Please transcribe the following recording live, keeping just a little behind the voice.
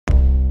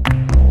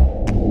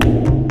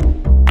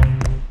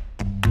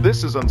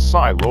This is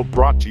Unsiloed,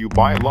 brought to you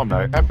by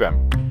Alumni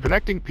FM,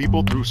 connecting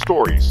people through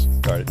stories.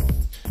 Started.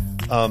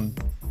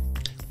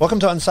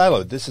 Welcome to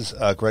Unsiloed. This is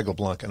Greg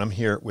LeBlanc, and I'm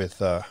here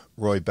with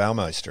Roy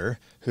Baumeister,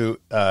 who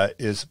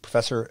is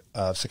professor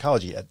of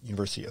psychology at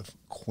University of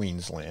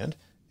Queensland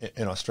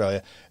in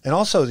Australia, and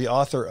also the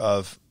author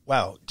of,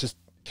 just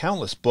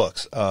countless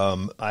books.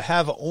 I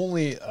have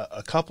only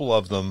a couple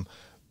of them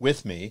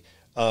with me.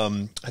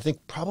 I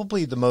think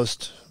probably the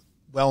most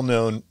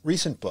well-known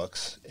recent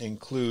books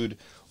include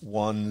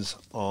ones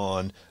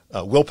on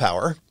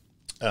willpower,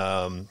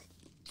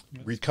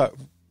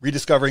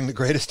 Rediscovering the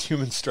Greatest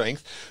Human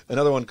Strength,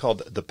 another one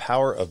called The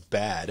Power of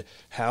Bad,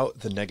 How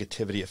the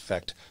Negativity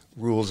Effect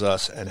Rules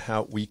Us and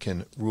How We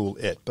Can Rule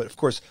It. But of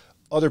course,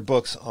 other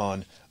books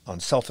on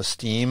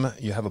self-esteem.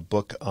 You have a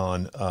book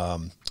on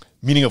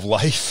meaning of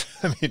life.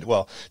 I mean,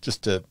 well,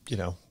 just to,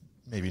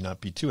 maybe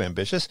not be too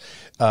ambitious.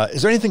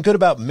 Is there anything good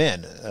about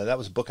men? That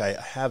was a book I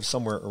have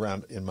somewhere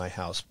around in my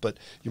house. But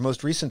your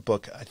most recent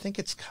book, I think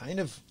it's kind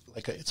of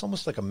like it's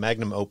almost like a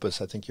magnum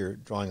opus. I think you're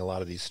drawing a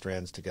lot of these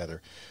strands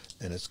together,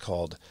 and it's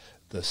called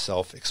The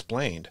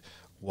Self-Explained: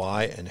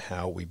 Why and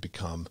How We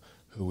Become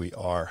Who We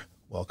Are.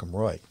 Welcome,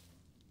 Roy.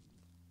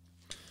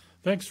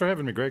 Thanks for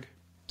having me, Greg.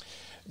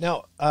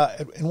 Now,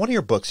 in one of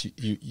your books,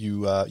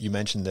 you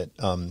mentioned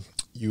that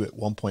you at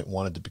one point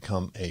wanted to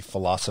become a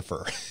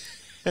philosopher.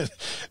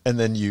 And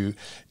then you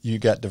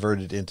got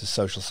diverted into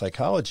social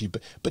psychology,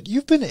 but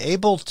you've been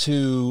able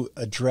to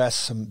address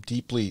some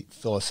deeply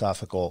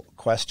philosophical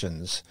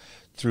questions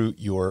through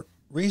your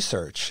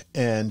research.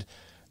 And,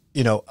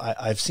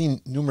 I've seen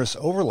numerous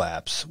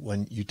overlaps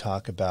when you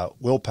talk about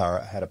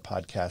willpower. I had a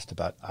podcast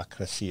about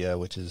akrasia,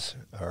 which is,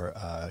 or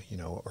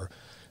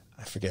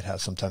I forget how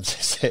sometimes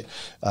they say it,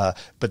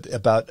 but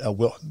about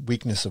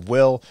weakness of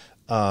will.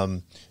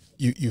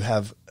 You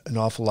have an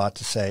awful lot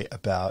to say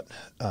about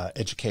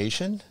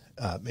education,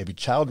 maybe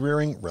child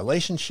rearing,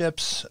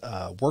 relationships,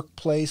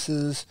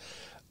 workplaces.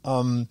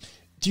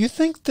 Do you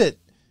think that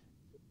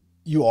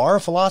you are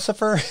a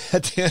philosopher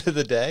at the end of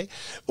the day?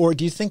 Or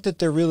do you think that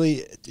there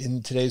really,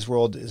 in today's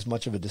world, is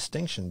much of a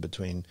distinction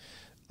between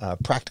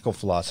practical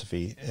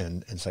philosophy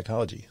and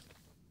psychology?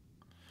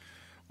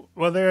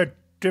 Well, there are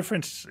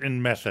differences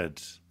in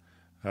methods.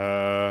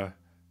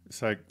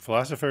 It's like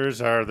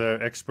philosophers are the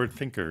expert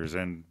thinkers,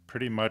 and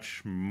pretty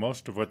much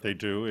most of what they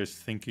do is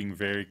thinking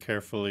very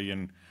carefully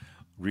and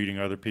reading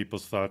other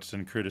people's thoughts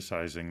and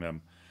criticizing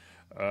them.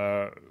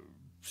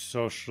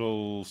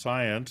 Social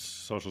science,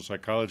 social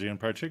psychology in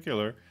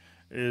particular,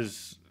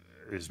 is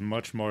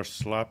much more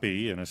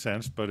sloppy in a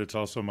sense, but it's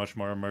also much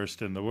more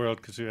immersed in the world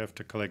because you have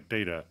to collect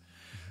data.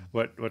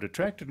 What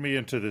attracted me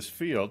into this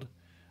field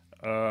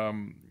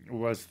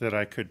was that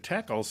I could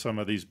tackle some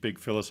of these big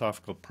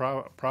philosophical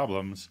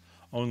problems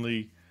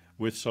only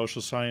with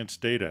social science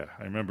data.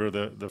 I remember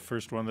the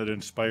first one that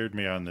inspired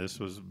me on this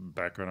was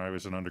back when I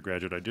was an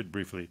undergraduate. I did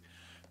briefly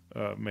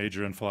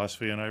major in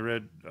philosophy, and I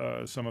read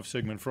some of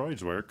Sigmund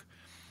Freud's work.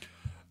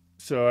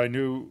 So I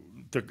knew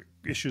the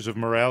issues of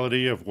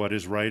morality, of what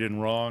is right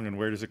and wrong, and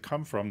where does it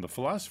come from. The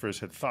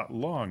philosophers had thought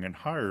long and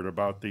hard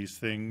about these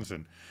things,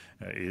 and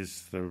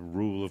is the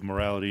rule of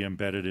morality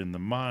embedded in the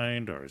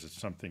mind, or is it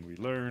something we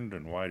learned,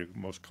 and why do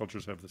most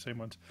cultures have the same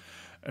ones?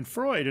 And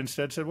Freud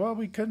instead said, well,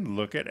 we can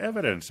look at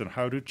evidence, and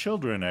how do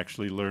children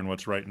actually learn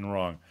what's right and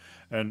wrong,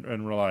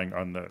 and relying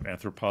on the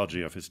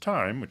anthropology of his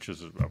time, which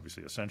is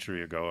obviously a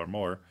century ago or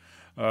more.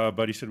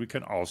 But he said we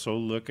can also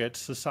look at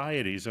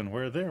societies and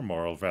where their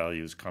moral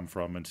values come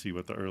from and see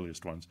what the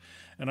earliest ones.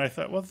 And I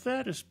thought, well,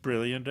 that is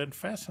brilliant and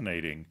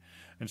fascinating.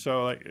 And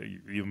so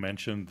you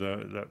mentioned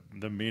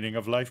the Meaning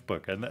of Life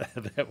book, and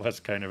that was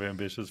kind of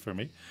ambitious for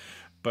me.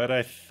 But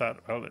I thought,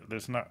 well,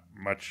 there's not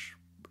much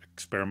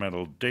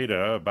experimental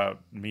data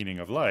about meaning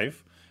of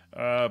life.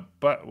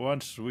 But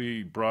once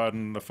we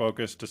broaden the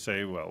focus to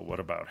say, well, what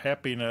about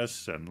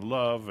happiness and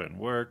love and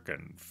work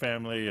and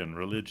family and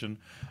religion?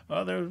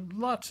 There's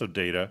lots of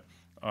data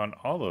on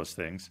all those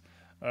things.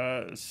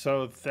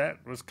 So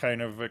that was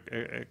kind of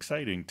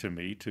exciting to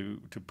me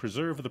to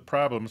preserve the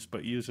problems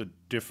but use a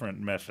different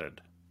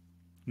method.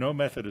 No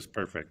method is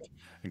perfect,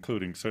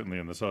 including certainly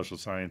in the social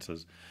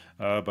sciences.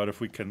 But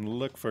if we can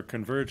look for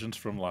convergence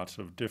from lots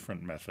of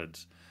different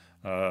methods,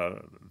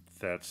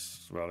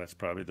 that's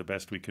probably the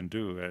best we can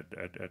do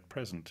at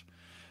present.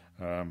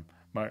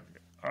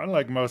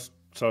 Unlike most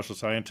social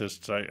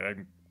scientists,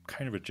 I'm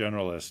kind of a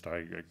generalist.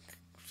 I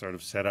sort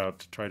of set out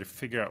to try to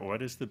figure out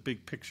what is the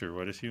big picture,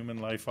 what is human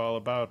life all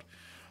about,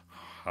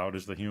 how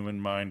does the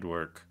human mind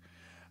work.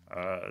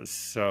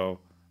 So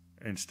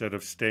instead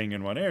of staying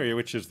in one area,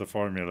 which is the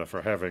formula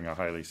for having a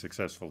highly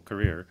successful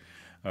career,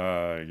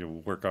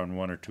 you work on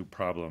one or two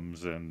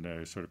problems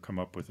and sort of come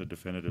up with a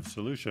definitive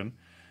solution.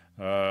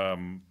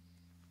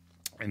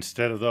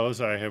 Instead of those,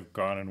 I have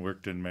gone and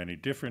worked in many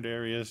different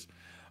areas,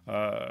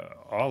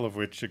 all of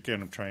which,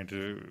 again, I'm trying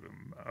to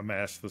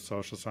amass the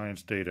social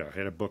science data. I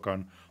had a book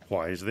on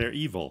why is there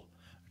evil,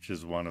 which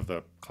is one of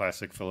the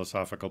classic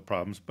philosophical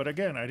problems. But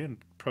again, I didn't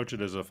approach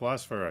it as a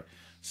philosopher. I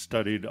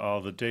studied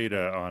all the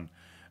data on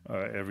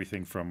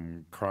everything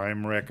from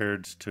crime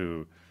records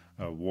to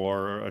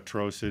war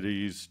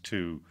atrocities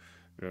to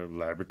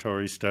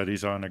laboratory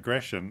studies on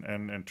aggression,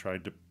 and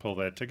tried to pull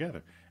that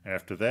together.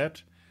 After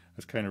that, I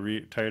was kind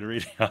of tired of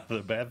reading all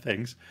the bad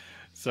things.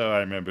 So I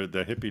remembered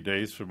the hippie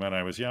days from when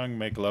I was young,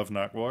 make love,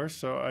 not war.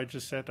 So I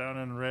just sat down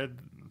and read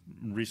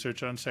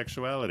research on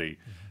sexuality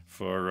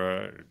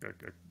for,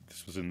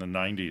 this was in the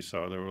 90s,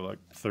 so there were like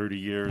 30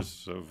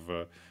 years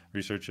of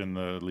research in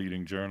the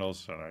leading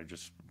journals, and I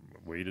just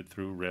waded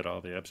through, read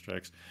all the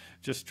abstracts,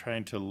 just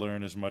trying to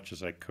learn as much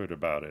as I could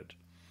about it.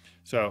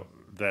 So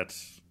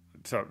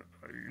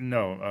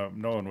no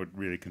one would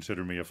really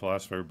consider me a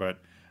philosopher, but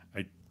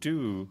I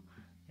do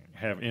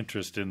have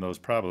interest in those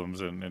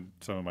problems, and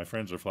some of my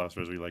friends are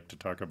philosophers. We like to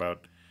talk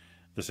about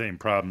the same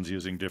problems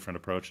using different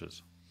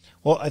approaches.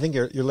 Well, I think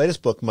your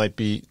latest book might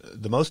be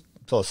the most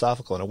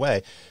philosophical in a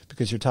way,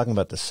 because you're talking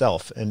about the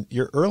self, and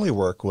your early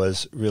work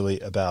was really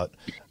about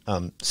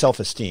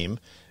self-esteem,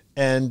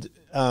 and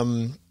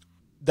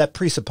that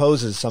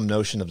presupposes some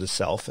notion of the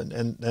self,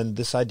 and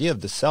this idea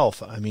of the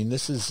self. I mean,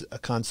 this is a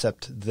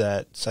concept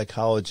that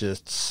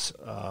psychologists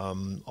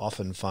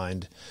often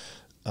find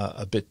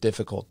a bit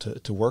difficult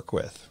to work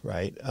with,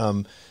 right?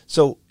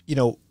 So,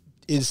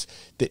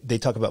 they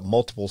talk about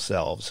multiple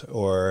selves,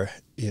 or,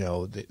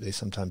 they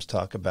sometimes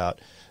talk about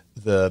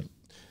the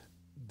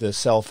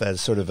self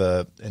as sort of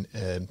a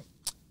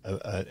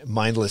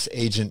mindless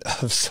agent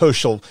of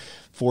social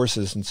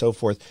forces and so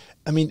forth.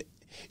 I mean,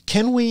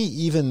 can we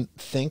even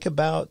think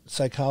about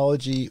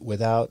psychology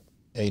without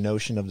a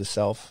notion of the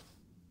self?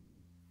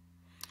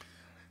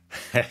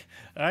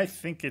 I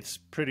think it's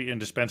pretty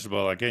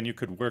indispensable. Again, you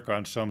could work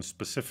on some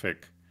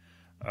specific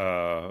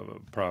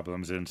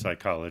problems in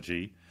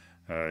psychology.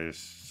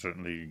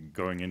 Certainly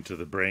going into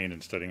the brain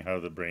and studying how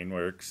the brain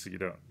works, you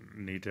don't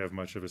need to have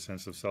much of a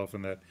sense of self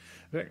in that.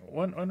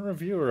 One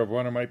reviewer of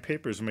one of my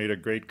papers made a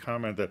great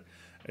comment that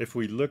if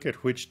we look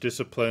at which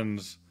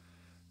disciplines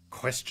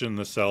question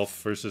the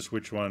self versus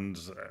which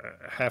ones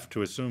have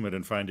to assume it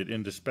and find it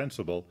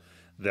indispensable,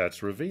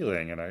 that's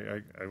revealing. And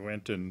I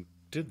went and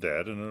did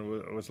that,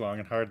 and it was long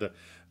and hard.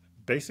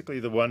 Basically,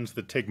 the ones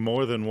that take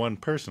more than one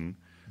person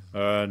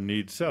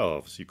need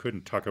selves. You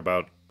couldn't talk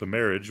about the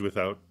marriage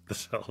without the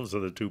selves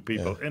of the two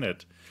people in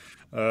it.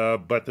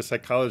 But the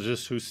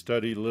psychologists who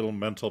study little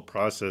mental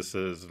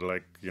processes,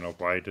 like,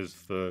 why does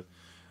the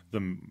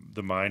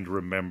mind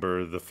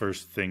remember the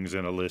first things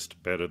in a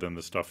list better than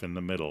the stuff in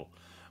the middle?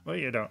 Well,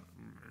 you don't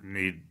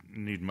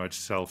need much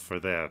self for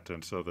that.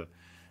 And so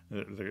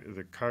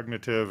the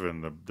cognitive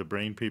and the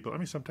brain people, I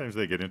mean, sometimes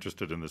they get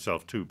interested in the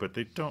self too, but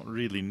they don't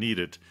really need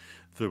it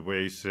the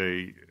way,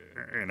 say,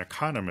 an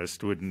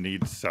economist would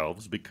need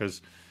selves,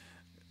 because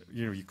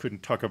you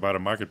couldn't talk about a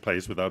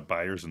marketplace without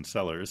buyers and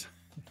sellers.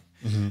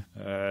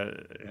 Mm-hmm.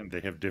 And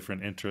they have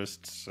different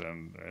interests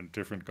and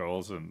different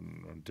goals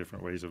and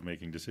different ways of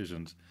making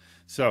decisions.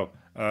 So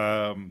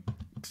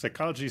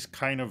psychology is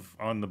kind of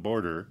on the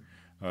border.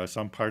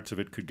 Some parts of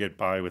it could get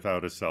by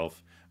without a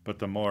self, but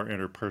the more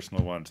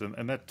interpersonal ones,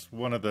 and that's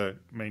one of the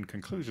main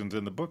conclusions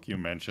in the book you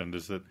mentioned,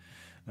 is that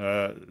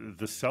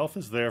the self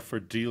is there for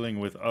dealing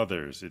with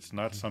others. It's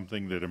not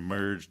something that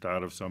emerged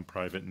out of some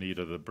private need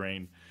of the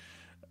brain.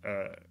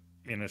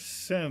 In a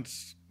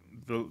sense,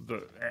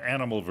 the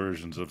animal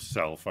versions of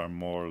self are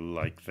more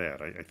like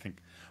that. I think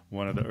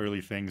one of the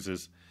early things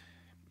is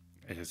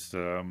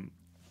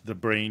the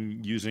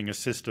brain using a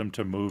system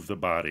to move the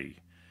body.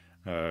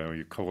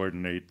 You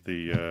coordinate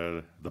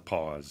the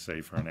paws,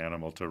 say, for an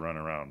animal to run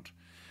around.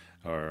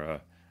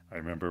 Or I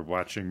remember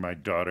watching my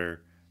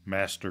daughter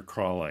master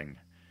crawling,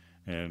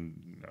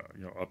 and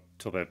up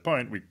till that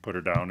point we put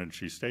her down and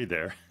she stayed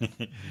there,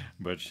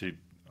 but she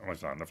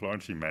was on the floor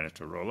and she managed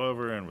to roll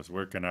over and was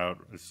working out.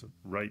 It's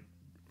right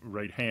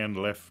hand,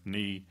 left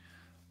knee,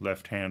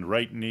 left hand,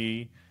 right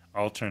knee,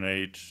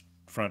 alternate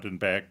front and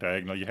back,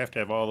 diagonal. You have to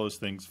have all those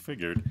things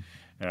figured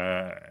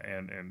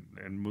and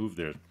move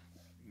there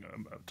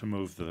to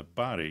move the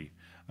body.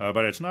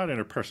 But it's not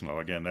interpersonal.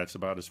 Again, that's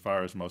about as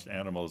far as most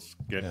animals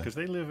get, because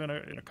they live in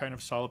a kind of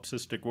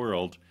solipsistic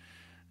world.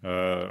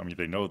 I mean,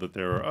 they know that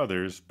there are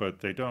others, but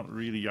they don't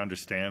really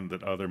understand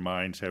that other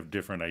minds have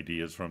different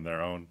ideas from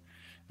their own.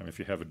 I mean, if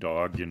you have a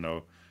dog,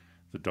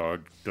 the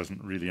dog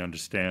doesn't really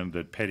understand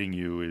that petting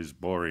you is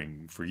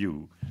boring for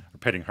you, or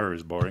petting her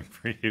is boring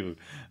for you.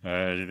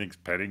 She thinks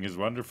petting is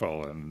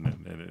wonderful,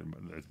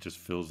 and it just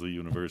fills the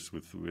universe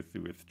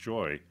with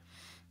joy.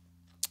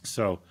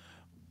 So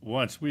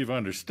once we've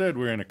understood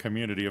we're in a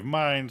community of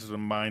minds, the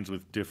minds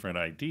with different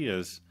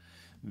ideas,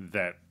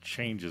 that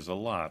changes a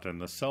lot. And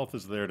the self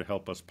is there to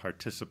help us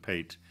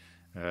participate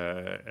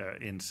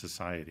in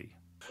society.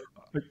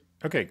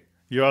 Okay.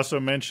 You also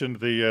mentioned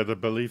the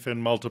belief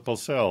in multiple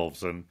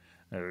selves, and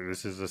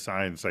this is a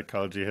sign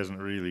psychology hasn't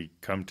really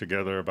come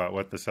together about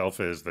what the self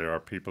is. There are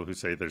people who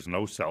say there's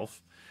no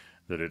self,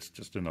 that it's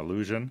just an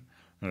illusion.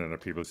 And then there are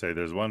people who say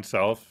there's one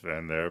self,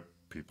 and there are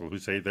people who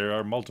say there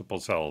are multiple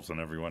selves,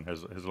 and everyone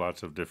has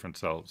lots of different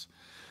selves.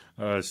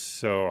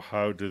 So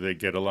how do they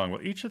get along?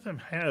 Well, each of them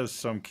has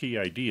some key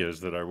ideas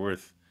that are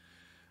worth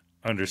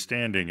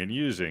understanding and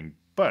using,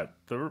 but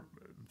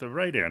the the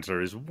right answer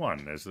is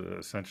one. As the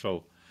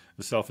essential,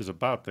 the self is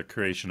about the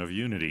creation of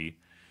unity,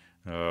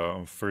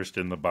 first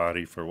in the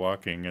body for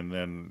walking, and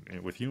then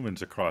with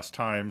humans across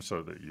time,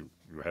 so that you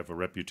have a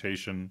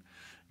reputation,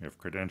 you have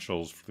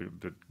credentials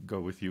that go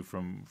with you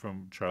from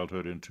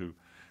childhood into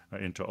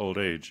old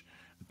age.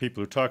 The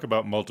people who talk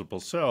about multiple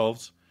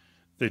selves,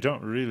 they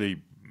don't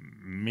really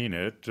mean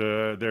it.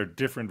 They're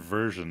different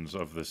versions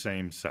of the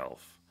same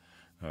self.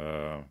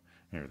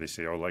 They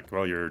say, oh, like,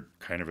 well, you're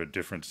kind of a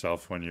different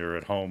self when you're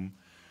at home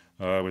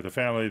with a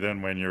family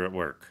than when you're at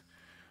work.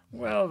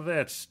 Well,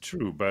 that's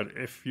true, but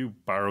if you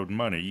borrowed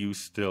money, you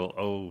still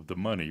owe the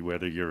money,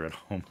 whether you're at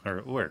home or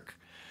at work.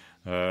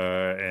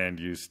 And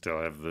you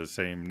still have the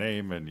same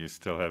name, and you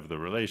still have the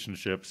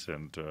relationships,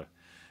 and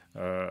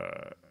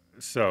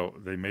so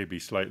they may be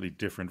slightly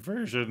different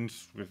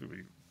versions with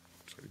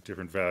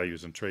different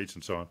values and traits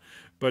and so on,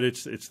 but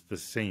it's the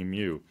same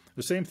you.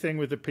 The same thing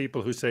with the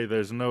people who say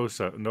there's no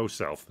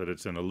self, that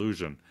it's an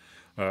illusion.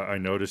 I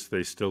noticed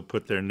they still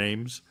put their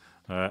names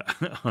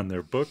on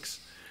their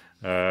books.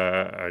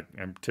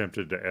 I'm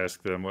tempted to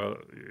ask them, well,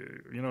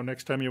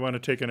 next time you want to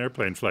take an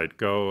airplane flight,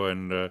 go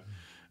and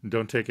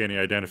don't take any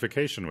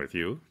identification with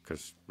you,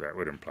 because that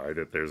would imply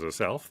that there's a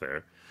self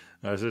there.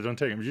 So don't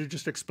take them. You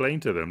just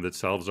explain to them that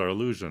selves are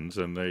illusions,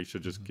 and they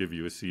should just give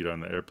you a seat on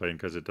the airplane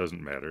because it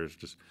doesn't matter. It's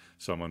just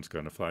someone's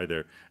going to fly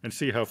there, and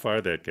see how far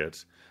that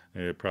gets.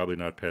 Probably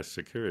not past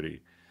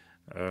security.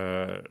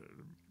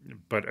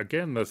 But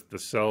again, the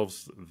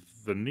selves,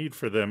 the need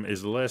for them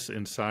is less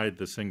inside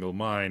the single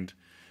mind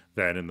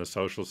than in the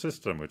social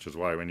system, which is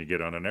why when you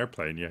get on an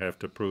airplane, you have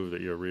to prove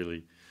that you're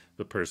really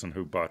the person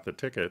who bought the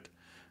ticket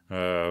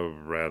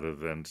rather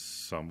than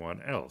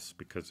someone else,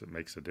 because it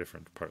makes a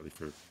difference, partly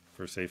for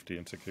safety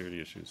and security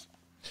issues.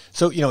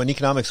 So, in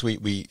economics,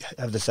 we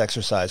have this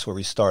exercise where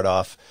we start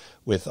off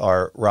with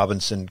our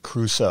Robinson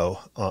Crusoe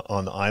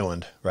on the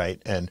island, right?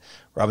 And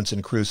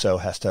Robinson Crusoe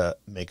has to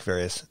make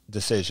various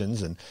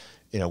decisions. And,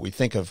 we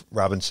think of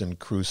Robinson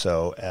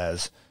Crusoe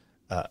as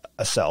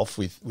a self.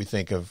 We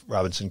think of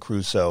Robinson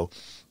Crusoe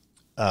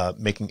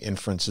making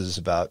inferences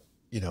about,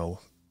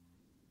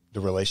 the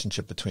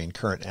relationship between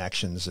current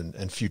actions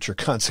and future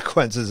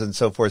consequences and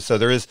so forth. So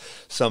there is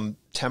some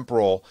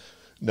temporal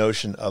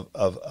notion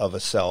of a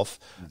self.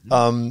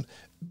 Mm-hmm.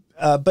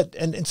 But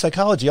in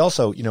psychology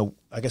also,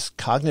 I guess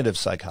cognitive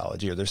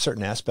psychology, or there's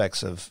certain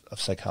aspects of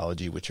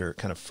psychology which are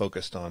kind of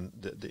focused on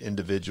the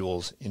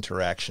individual's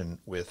interaction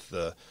with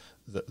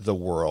the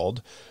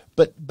world.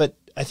 But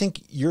I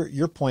think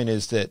your point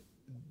is that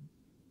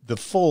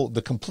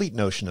the complete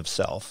notion of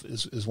self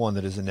is one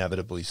that is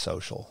inevitably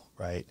social,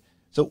 right?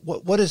 So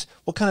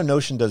what kind of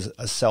notion does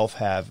a self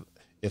have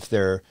if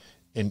they're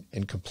in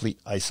complete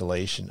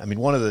isolation? I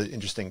mean, one of the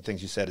interesting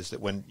things you said is that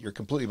when you're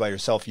completely by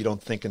yourself, you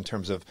don't think in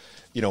terms of,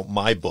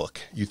 my book.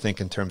 You think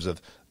in terms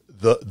of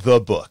the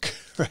book,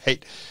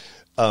 right?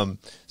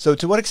 So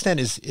to what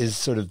extent is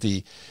sort of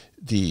the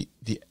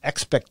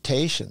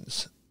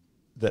expectations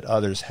that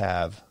others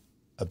have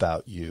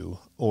about you,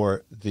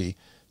 or the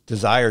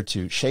desire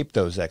to shape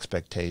those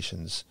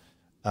expectations,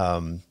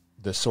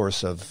 the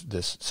source of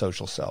this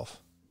social self?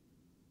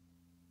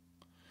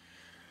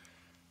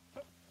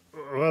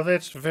 Well,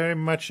 that's very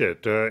much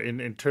it.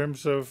 In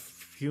terms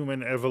of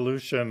human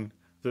evolution,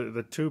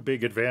 the two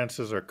big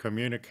advances are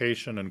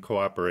communication and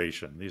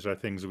cooperation. These are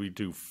things we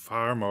do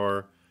far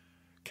more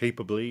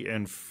capably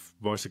and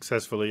more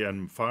successfully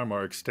and far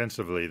more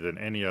extensively than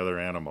any other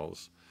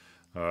animals,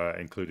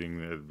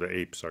 including the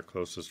apes, our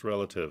closest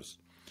relatives.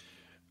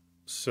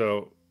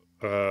 So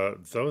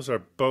those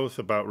are both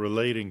about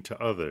relating to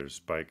others.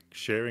 By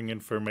sharing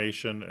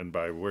information and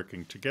by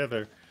working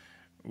together,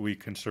 we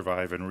can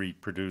survive and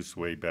reproduce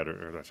way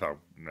better. That's how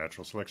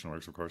natural selection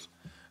works, of course,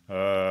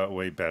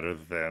 way better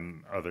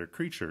than other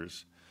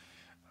creatures.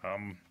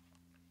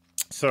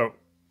 So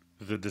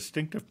the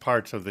distinctive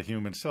parts of the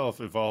human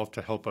self evolved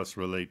to help us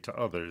relate to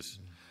others.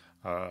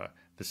 The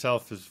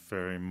self is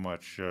very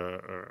much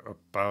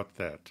about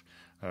that.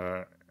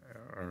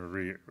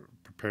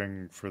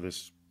 Preparing for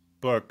this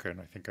book,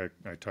 and I think I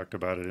talked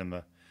about it in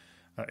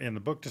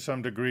the book to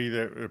some degree,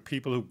 that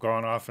people who've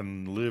gone off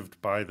and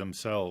lived by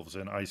themselves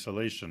in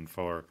isolation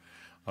for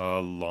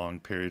long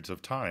periods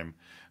of time,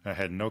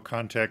 had no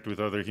contact with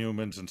other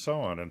humans and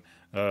so on. And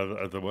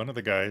one of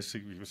the guys,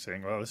 he was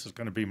saying, well, this is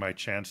going to be my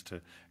chance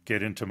to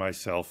get into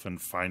myself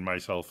and find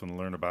myself and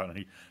learn about it.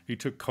 And he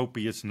took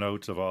copious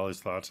notes of all his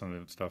thoughts on it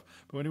and stuff.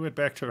 But when he went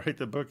back to write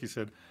the book, he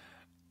said,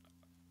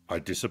 I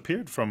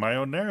disappeared from my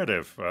own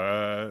narrative.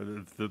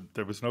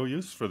 There was no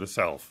use for the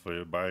self.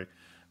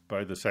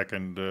 By the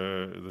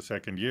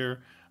second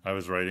year, I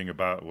was writing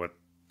about what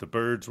the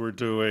birds were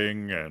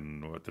doing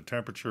and what the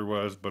temperature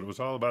was, but it was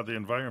all about the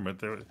environment,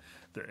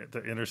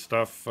 the inner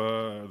stuff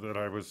that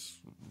I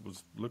was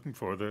looking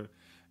for.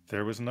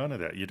 There was none of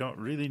that. You don't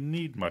really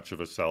need much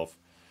of a self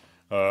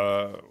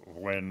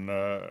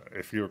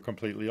if you're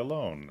completely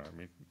alone. I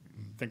mean,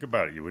 think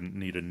about it. You wouldn't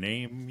need a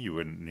name. You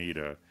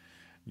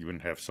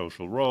wouldn't have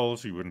social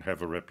roles. You wouldn't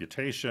have a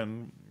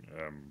reputation.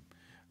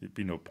 There'd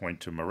be no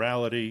point to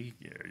morality.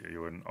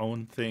 You wouldn't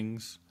own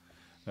things.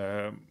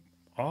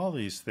 All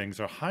these things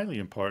are highly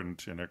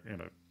important in a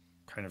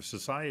kind of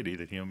society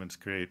that humans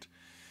create,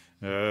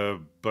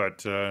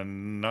 but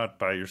not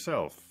by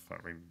yourself. I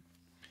mean,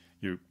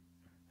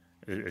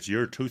 it's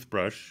your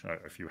toothbrush.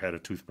 If you had a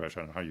toothbrush, I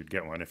don't know how you'd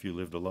get one if you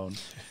lived alone.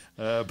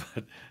 But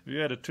if you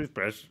had a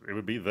toothbrush, it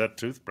would be that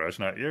toothbrush,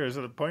 not yours.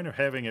 So the point of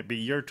having it be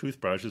your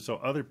toothbrush is so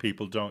other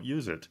people don't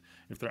use it.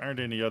 If there aren't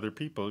any other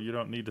people, you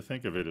don't need to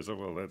think of it as, oh,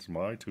 well, that's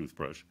my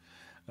toothbrush.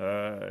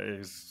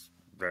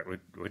 That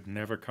would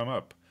never come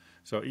up.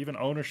 So even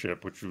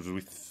ownership, which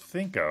we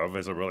think of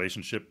as a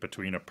relationship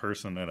between a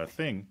person and a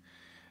thing,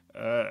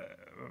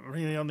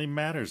 really only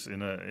matters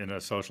in a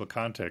social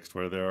context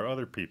where there are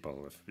other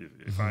people.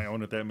 If I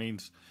own it, that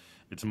means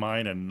it's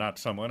mine and not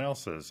someone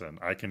else's, and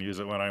I can use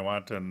it when I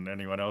want, and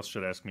anyone else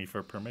should ask me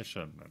for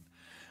permission. And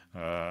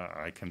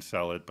I can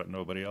sell it, but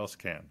nobody else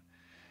can.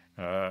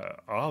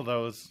 All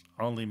those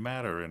only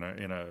matter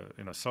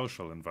in a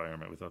social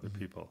environment with other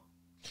people.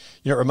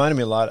 It reminded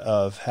me a lot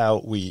of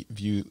how we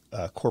view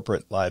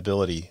corporate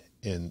liability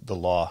in the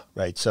law,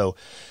 right? So,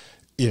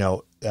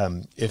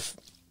 if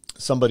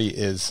somebody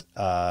is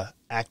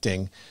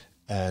acting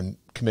and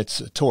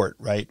commits a tort,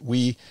 right?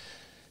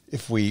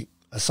 If we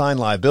assign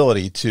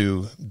liability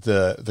to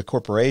the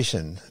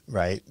corporation,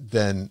 right,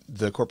 then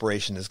the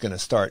corporation is going to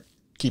start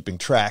keeping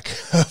track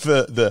of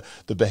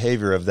the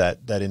behavior of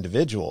that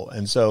individual,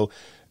 and so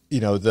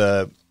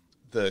the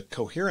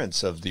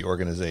coherence of the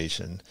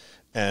organization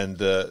and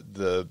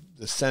the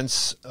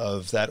sense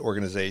of that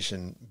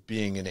organization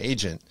being an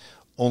agent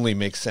only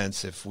makes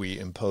sense if we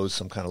impose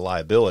some kind of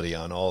liability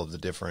on all of the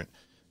different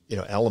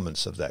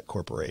elements of that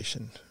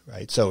corporation,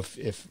 right? So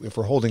if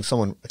we're holding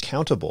someone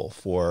accountable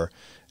for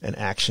an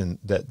action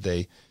that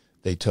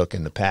they took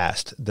in the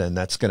past, then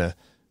that's going to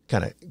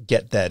kind of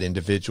get that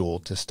individual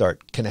to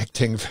start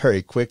connecting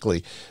very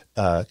quickly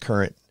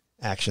current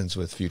actions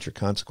with future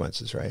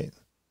consequences, right?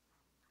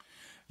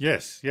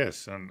 Yes.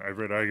 And I've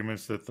read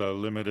arguments that the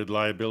limited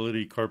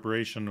liability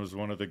corporation was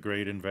one of the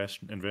great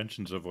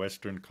inventions of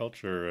Western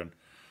culture, and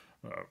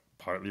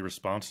partly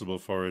responsible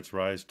for its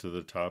rise to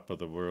the top of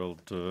the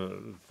world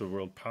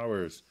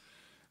powers.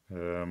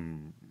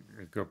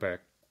 Go back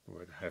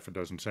half a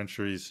dozen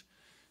centuries.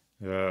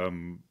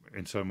 In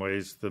some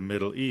ways, the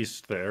Middle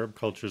East, the Arab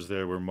cultures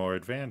there were more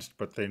advanced,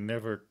 but they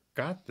never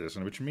got this,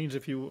 and which means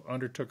if you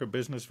undertook a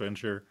business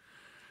venture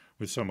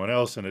with someone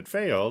else and it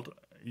failed,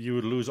 you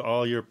would lose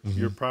all your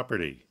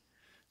property.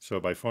 So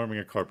by forming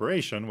a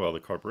corporation, well, the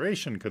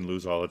corporation can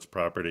lose all its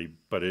property,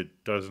 but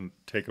it doesn't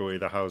take away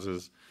the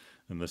houses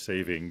and the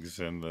savings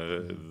and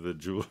the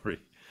jewelry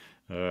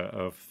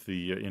of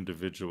the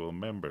individual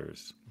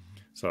members.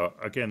 So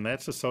again,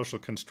 that's a social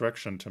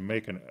construction to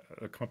make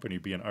a company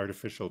be an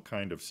artificial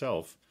kind of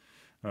self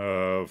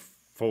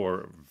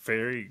for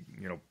very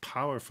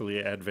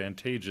powerfully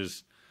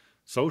advantageous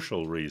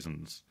social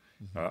reasons,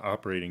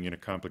 operating in a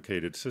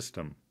complicated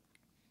system.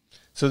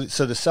 So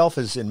the self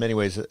is in many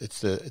ways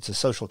it's a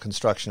social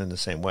construction in the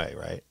same way,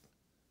 right?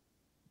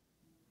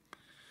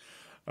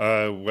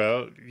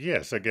 Well,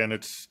 yes. Again,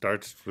 it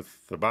starts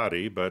with the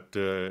body, but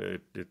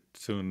it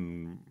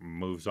soon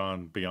moves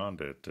on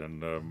beyond it,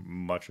 and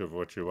much of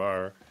what you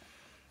are,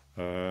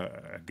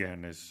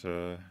 again,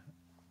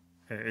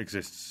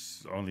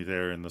 exists only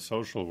there in the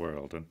social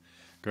world. And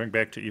going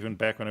back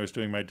when I was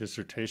doing my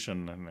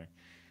dissertation, and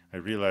I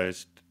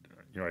realized,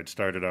 I'd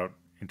started out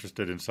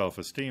interested in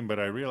self-esteem, but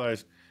I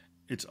realized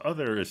it's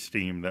other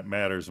esteem that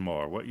matters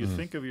more. What you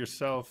think of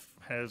yourself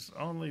has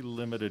only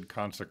limited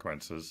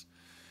consequences.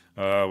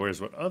 Whereas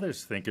what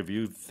others think of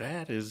you,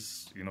 that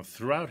is,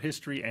 throughout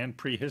history and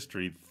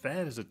prehistory,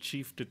 that is a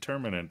chief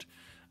determinant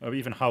of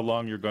even how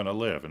long you're going to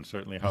live, and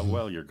certainly how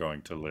well you're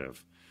going to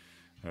live.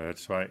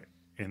 That's why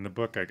in the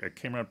book I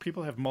came around,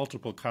 people have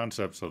multiple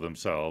concepts of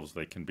themselves.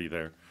 They can be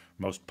their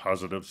most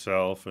positive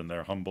self and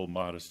their humble,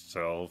 modest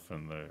self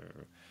and their,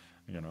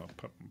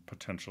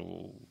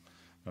 potential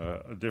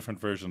different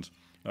versions.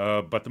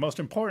 But the most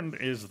important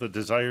is the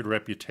desired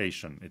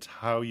reputation. It's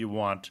how you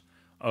want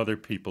other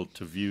people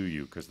to view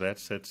you, because that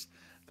sets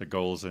the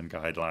goals and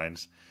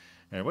guidelines.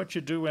 And what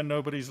you do when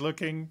nobody's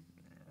looking,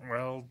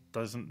 well,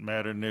 doesn't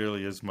matter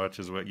nearly as much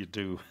as what you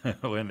do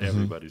when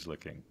everybody's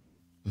looking.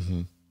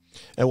 And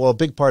well, a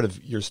big part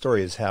of your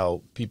story is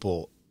how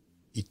people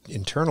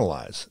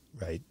internalize,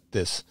 right,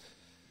 this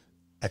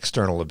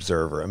external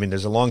observer. I mean,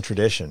 there's a long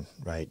tradition,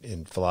 right,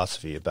 in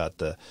philosophy about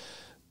the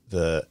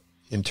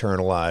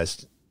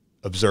internalized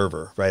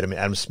observer, right? I mean,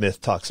 Adam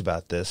Smith talks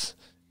about this.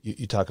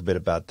 You talk a bit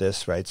about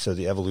this, right? So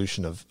the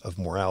evolution of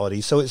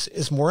morality. So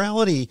is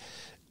morality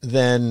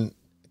then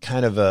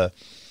kind of a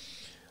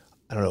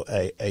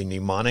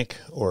mnemonic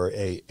or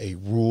a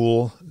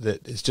rule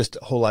that is just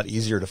a whole lot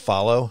easier to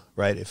follow,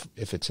 right?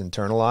 If it's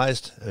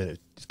internalized, I mean, it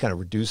kind of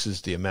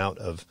reduces the amount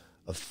of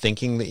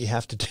thinking that you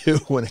have to do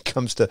when it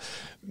comes to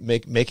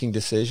making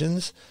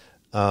decisions.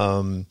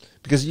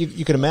 Because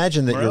you can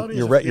imagine that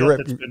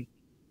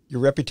your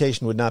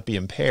reputation would not be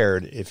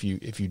impaired if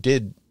you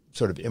did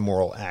sort of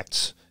immoral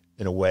acts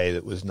in a way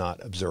that was not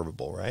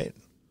observable, right?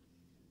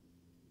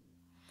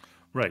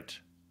 Right.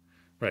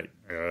 Right.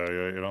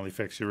 It only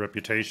affects your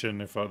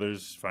reputation if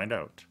others find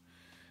out.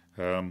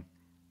 Um,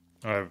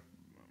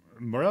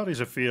 Morality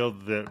is a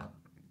field that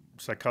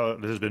that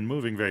has been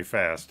moving very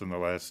fast in the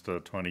last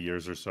 20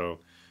 years or so.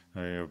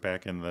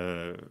 Back in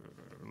the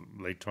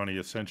late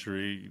 20th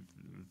century,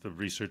 the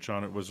research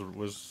on it was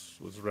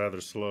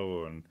rather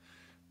slow and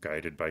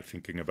guided by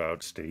thinking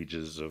about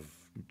stages of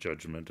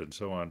judgment and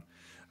so on.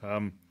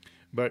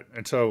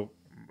 And so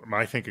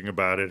my thinking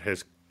about it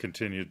has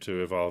continued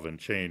to evolve and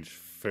change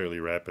fairly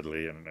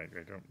rapidly. And I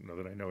don't know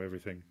that I know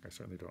everything. I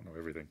certainly don't know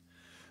everything.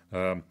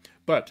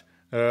 But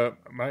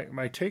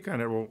my take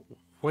on it, well,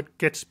 what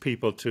gets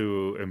people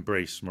to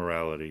embrace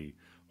morality?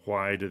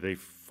 Why do they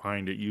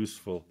find it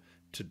useful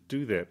to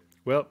do that?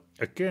 Well,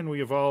 again,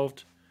 we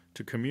evolved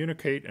to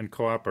communicate and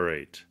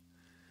cooperate.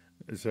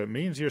 So it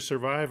means your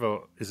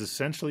survival is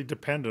essentially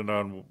dependent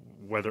on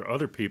whether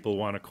other people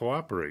want to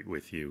cooperate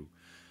with you.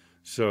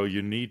 So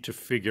you need to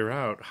figure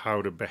out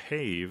how to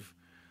behave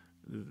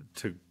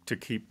to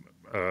keep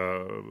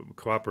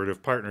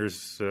cooperative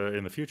partners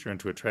in the future and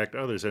to attract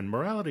others. And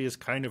morality is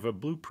kind of a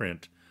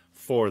blueprint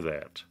for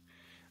that.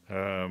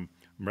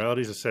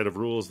 Morality is a set of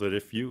rules that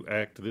if you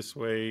act this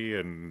way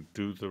and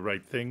do the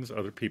right things,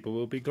 other people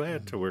will be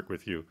glad to work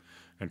with you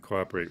and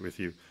cooperate with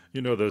you.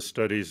 You know those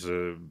studies,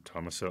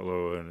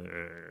 Tomasello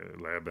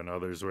and Lab and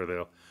others, where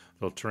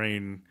they'll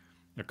train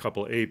a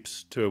couple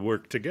apes to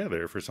work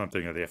together for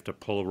something, and they have to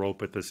pull a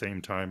rope at the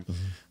same time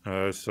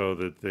so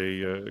that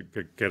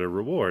they get a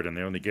reward, and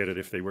they only get it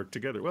if they work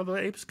together. Well, the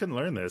apes can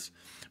learn this,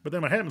 but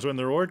then what happens when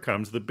the reward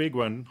comes? The big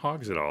one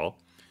hogs it all,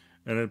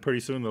 and then pretty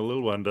soon the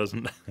little one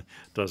doesn't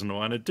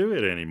want to do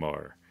it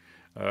anymore.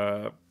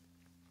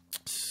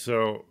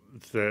 So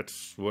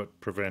that's what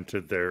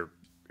prevented their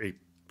ape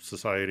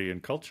society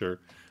and culture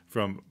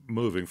from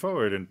moving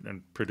forward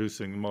and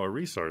producing more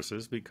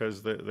resources,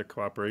 because the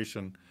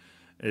cooperation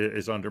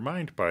is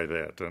undermined by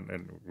that.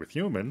 And with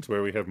humans,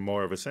 where we have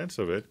more of a sense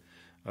of it,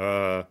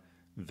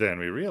 then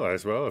we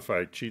realize, well, if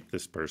I cheat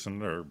this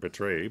person or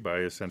betray by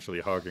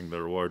essentially hogging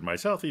the reward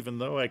myself, even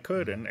though I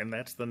could, and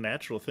that's the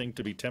natural thing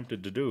to be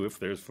tempted to do if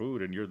there's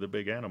food and you're the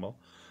big animal,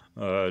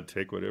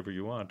 take whatever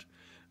you want.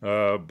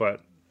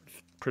 But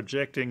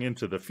projecting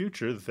into the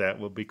future, that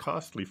will be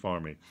costly for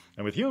me.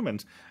 And with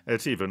humans,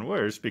 it's even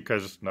worse,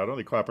 because not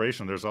only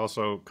cooperation, there's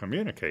also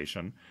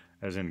communication,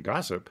 as in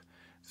gossip.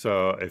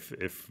 So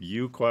if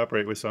you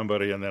cooperate with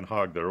somebody and then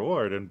hog the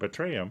reward and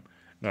betray him,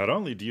 not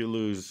only do you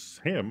lose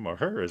him or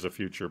her as a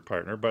future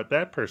partner, but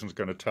that person's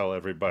going to tell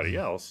everybody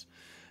else.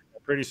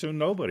 Pretty soon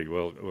nobody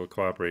will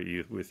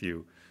cooperate with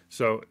you.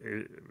 So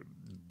it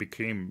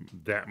became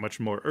that much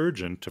more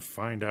urgent to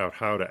find out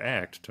how to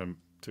act to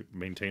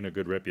maintain a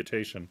good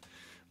reputation,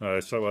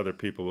 so other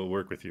people will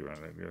work with you.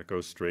 And it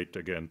goes straight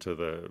again to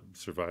the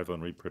survival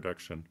and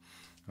reproduction,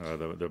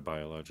 the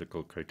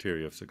biological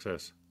criteria of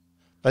success.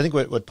 I think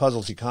what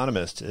puzzles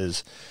economists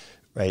is,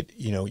 right,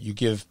 you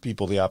give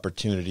people the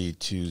opportunity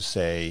to,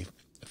 say,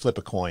 flip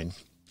a coin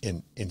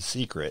in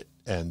secret,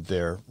 and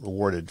they're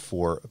rewarded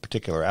for a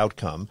particular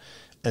outcome.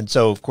 And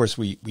so, of course,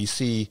 we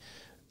see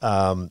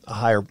a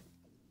higher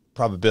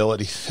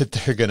probability that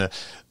they're going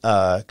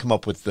to come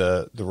up with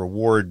the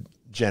reward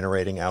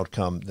generating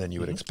outcome than you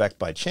would expect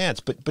by chance.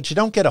 But you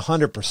don't get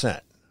 100%,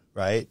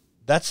 right?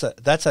 That's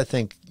I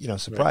think,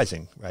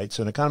 surprising, right?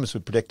 So an economist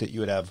would predict that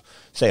you would have,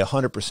 say,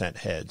 100%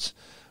 heads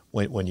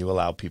when you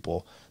allow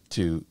people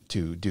to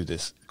do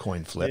this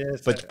coin flip.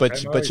 Yes,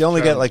 but you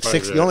only get like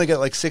 60%, you only get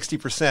like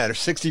 60% or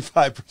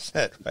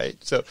 65%,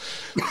 right? So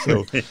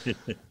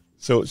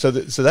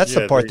that's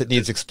the part that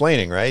needs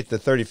explaining, right? The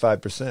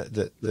 35%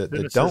 that don't.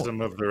 The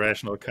cynicism of the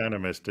rational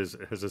economist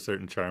has a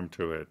certain charm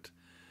to it.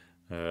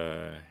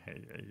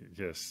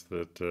 Yes,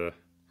 that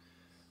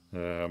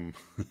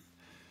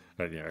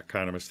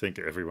economists think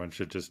everyone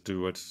should just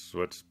do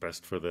what's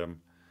best for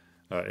them,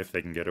 if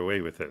they can get away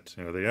with it.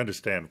 They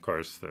understand, of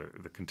course,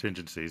 the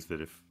contingencies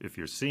that if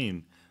you're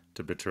seen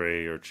to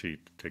betray or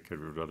cheat, take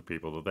care of other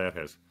people, that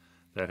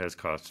has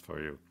costs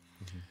for you.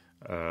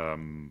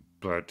 Mm-hmm.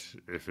 But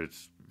if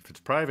it's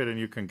private and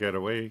you can get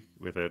away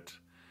with it,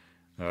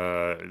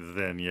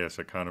 then yes,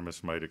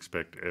 economists might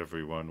expect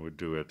everyone would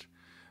do it.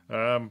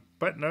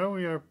 But no,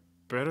 we are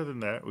better than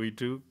that. We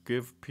do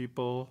give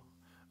people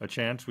a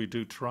chance. We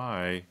do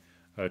try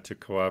to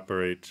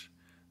cooperate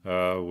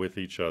with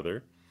each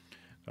other.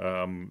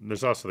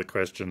 There's also the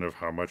question of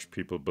how much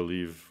people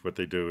believe what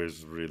they do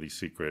is really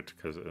secret,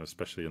 because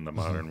especially in the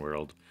modern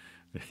world,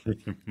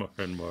 more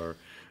and more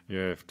you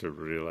have to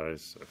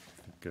realize. I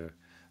think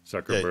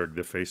Zuckerberg,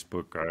 the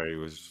Facebook guy,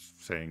 was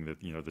saying that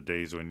the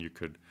days when you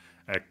could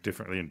act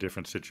differently in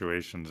different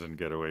situations and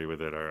get away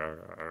with it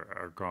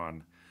are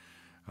gone.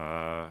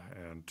 Well,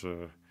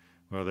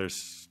 there's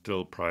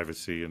still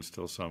privacy and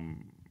still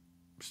some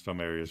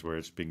areas where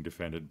it's being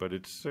defended, but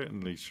it's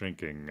certainly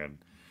shrinking, and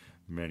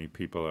many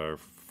people are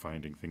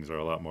finding things are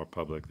a lot more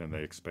public than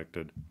they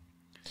expected.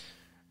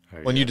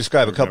 When you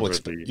describe a couple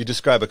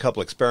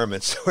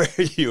experiments where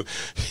you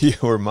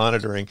were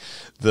monitoring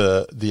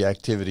the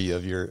activity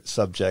of your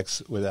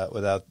subjects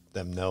without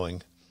them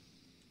knowing.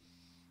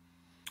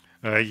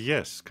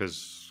 Yes,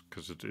 because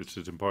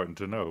it's important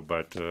to know,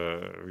 but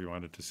we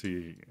wanted to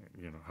see,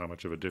 how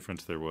much of a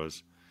difference there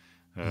was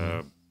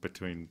Mm-hmm.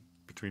 between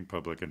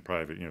public and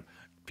private.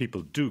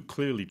 People do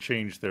clearly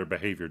change their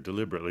behavior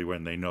deliberately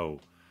when they know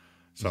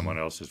Mm-hmm. someone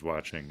else is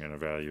watching and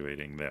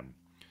evaluating them.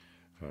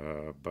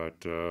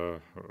 But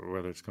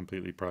whether it's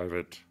completely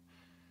private,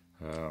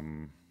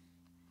 um,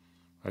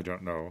 I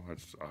don't know.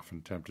 It's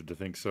often tempted to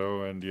think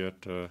so, and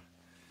yet,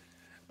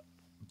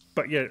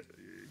 but yet,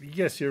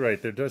 yes, you're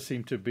right. There does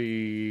seem to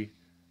be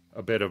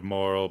a bit of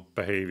moral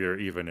behavior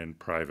even in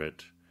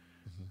private,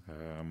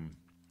 um,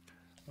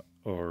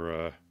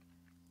 or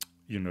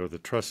the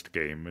trust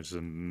game is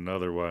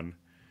another one.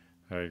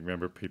 I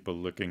remember people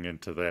looking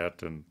into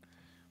that, and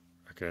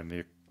again,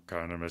 the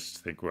economists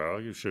think,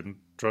 well, you shouldn't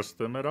trust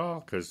them at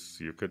all because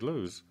you could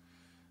lose.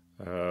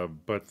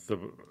 But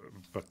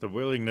the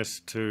willingness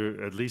to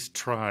at least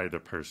try the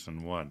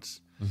person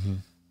once. Mm-hmm.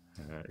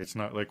 It's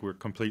not like we're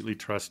completely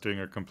trusting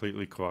or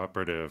completely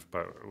cooperative,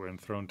 but when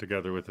thrown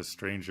together with a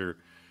stranger,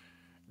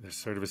 there's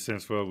sort of a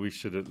sense, well, we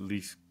should at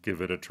least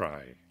give it a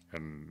try.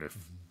 And if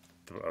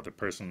the other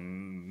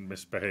person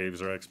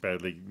misbehaves or acts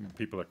badly,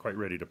 people are quite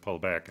ready to pull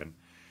back,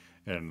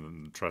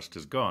 and trust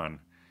is gone.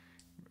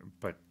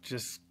 But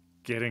just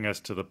getting us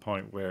to the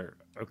point where,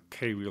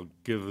 okay, we'll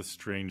give the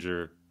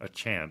stranger a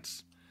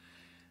chance.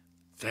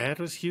 That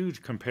was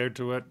huge compared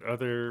to what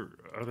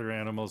other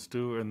animals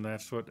do, and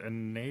that's what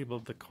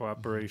enabled the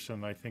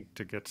cooperation, I think,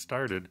 to get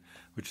started,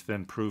 which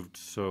then proved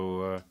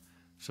so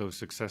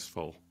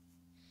successful.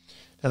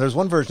 Now, there's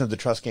one version of the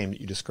trust game that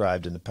you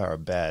described in The Power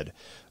of Bad,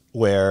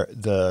 where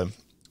the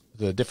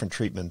different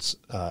treatments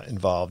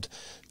involved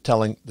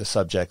telling the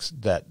subjects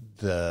that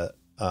the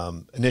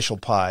initial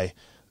pie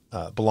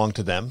belonged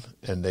to them,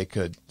 and they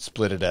could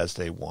split it as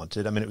they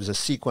wanted. I mean, it was a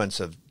sequence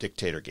of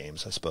dictator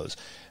games, I suppose,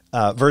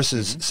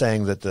 versus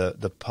saying that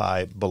the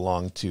pie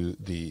belonged to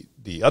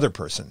the other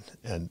person,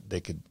 and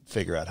they could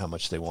figure out how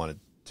much they wanted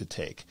to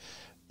take.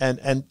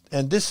 And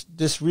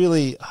this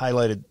really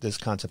highlighted this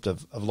concept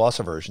of loss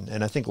aversion,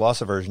 and I think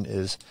loss aversion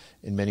is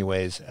in many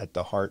ways at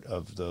the heart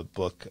of the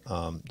book,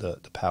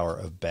 the Power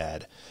of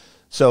Bad.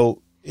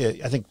 So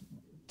I think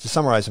to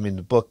summarize, I mean,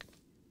 the book,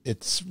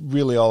 it's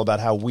really all about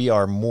how we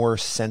are more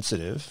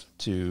sensitive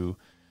to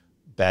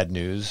bad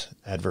news,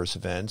 adverse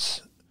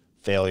events,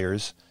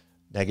 failures,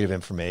 negative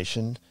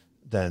information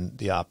than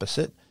the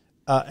opposite,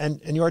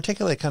 and you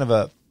articulate kind of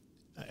a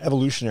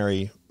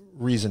evolutionary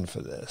reason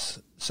for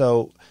this.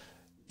 So,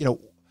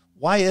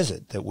 why is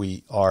it that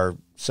we are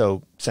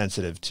so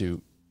sensitive to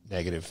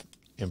negative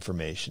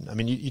information? I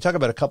mean, you talk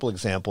about a couple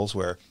examples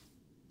where,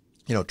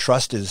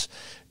 trust is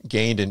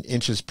gained in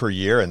inches per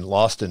year and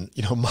lost in,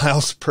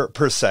 miles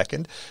per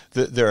second.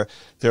 There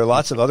are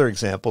lots of other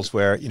examples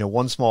where,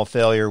 one small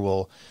failure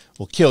will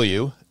kill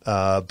you,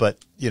 but,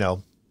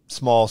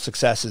 small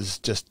successes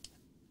just,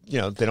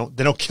 they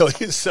don't kill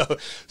you. So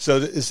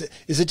is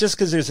it just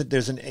because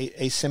there's an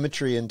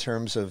asymmetry in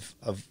terms of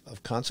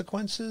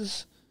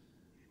consequences?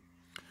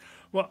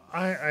 Well,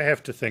 I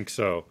have to think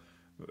so.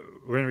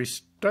 When we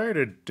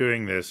started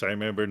doing this, I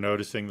remember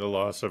noticing the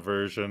loss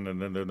aversion,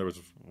 and then there was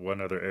one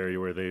other area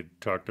where they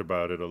talked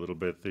about it a little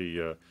bit,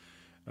 the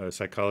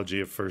psychology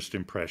of first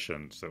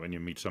impressions. That when you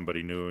meet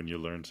somebody new and you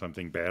learn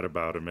something bad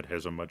about them, it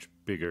has a much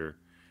bigger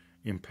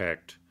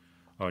impact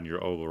on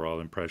your overall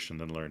impression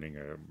than learning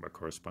a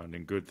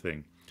corresponding good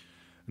thing.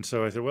 And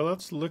so I said, well,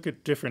 let's look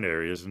at different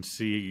areas and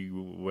see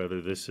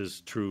whether this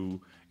is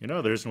true in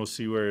others, and we'll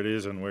see where it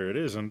is and where it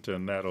isn't,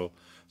 and that'll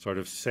sort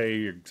of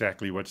say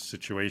exactly what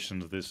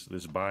situations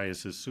this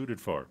bias is suited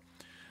for.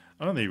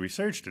 Only we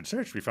searched and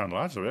searched, we found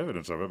lots of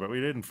evidence of it, but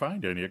we didn't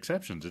find any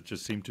exceptions. It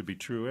just seemed to be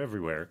true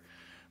everywhere,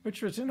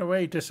 which was in a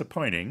way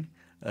disappointing,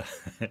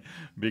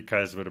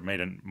 because it would have made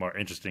a more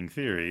interesting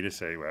theory to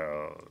say,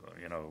 well,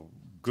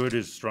 good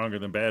is stronger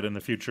than bad in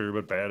the future,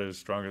 but bad is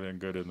stronger than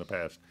good in the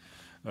past.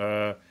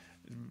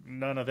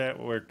 None of that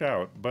worked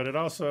out, but it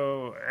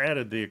also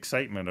added the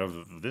excitement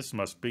of this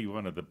must be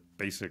one of the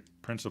basic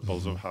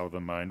principles of how the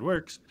mind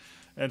works.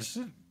 And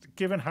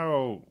given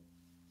how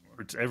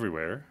it's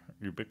everywhere,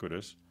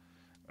 ubiquitous,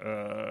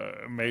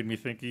 made me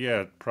think,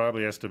 yeah, it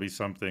probably has to be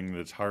something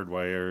that's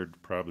hardwired,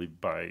 probably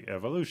by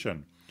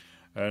evolution.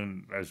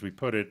 And as we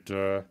put it,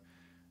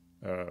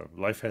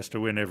 life has to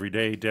win every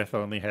day, death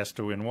only has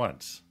to win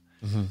once.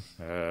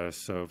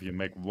 So if you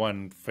make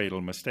one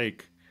fatal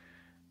mistake,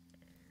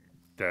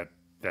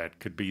 that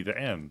could be the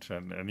end.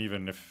 And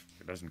even if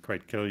it doesn't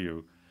quite kill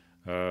you,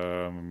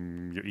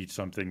 you eat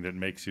something that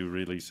makes you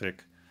really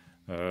sick,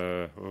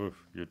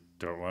 you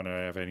don't want to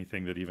have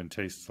anything that even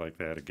tastes like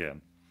that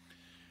again.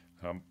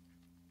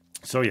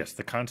 So yes,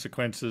 the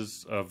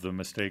consequences of the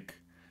mistake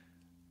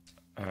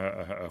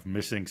of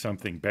missing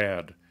something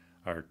bad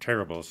are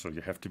terrible. So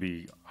you have to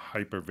be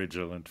hyper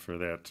vigilant for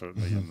that,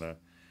 certainly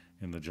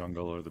in the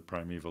jungle or the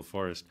primeval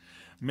forest.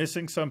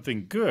 Missing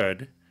something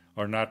good,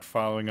 or not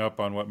following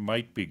up on what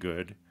might be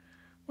good,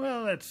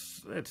 well,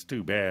 that's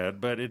too bad,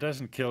 but it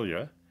doesn't kill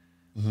you.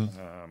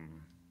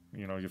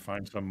 You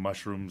find some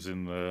mushrooms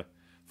in the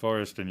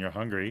forest and you're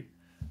hungry.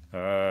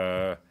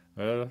 Well,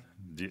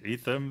 you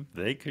eat them,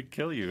 they could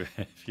kill you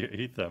if you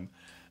eat them.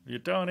 If you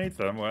don't eat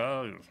them,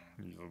 well,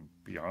 you'll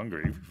be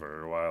hungry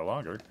for a while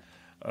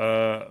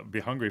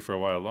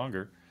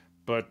longer.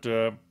 But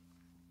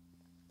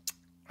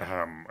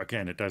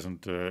again, it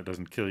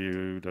doesn't kill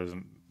you,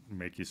 doesn't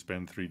make you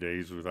spend 3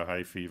 days with a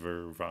high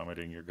fever,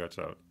 vomiting your guts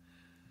out.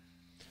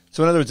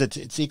 So in other words, it's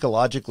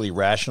ecologically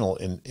rational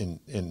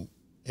in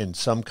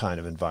some kind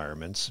of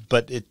environments,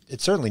 but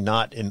it's certainly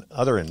not in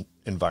other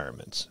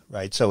environments,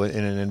 right? So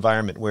in an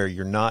environment where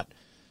you're not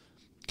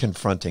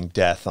confronting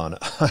death on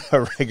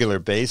a regular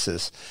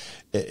basis,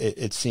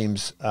 it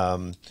seems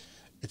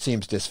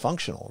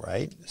dysfunctional,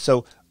 right?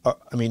 So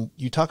I mean,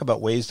 you talk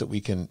about ways that we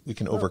can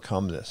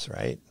overcome this,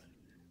 right?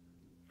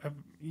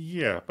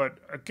 Yeah, but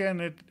again,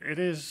 it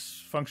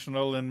is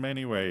functional in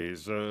many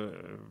ways.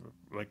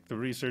 Like the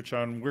research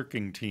on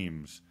working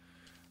teams,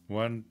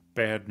 one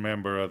bad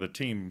member of the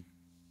team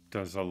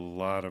does a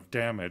lot of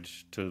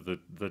damage to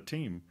the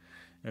team.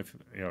 If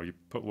you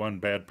put one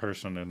bad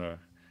person in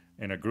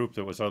a group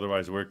that was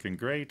otherwise working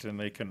great, and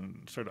they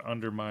can sort of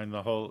undermine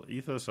the whole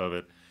ethos of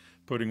it.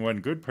 Putting one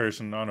good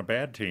person on a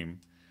bad team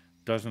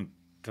doesn't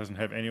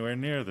have anywhere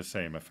near the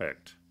same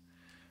effect.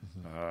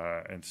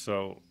 And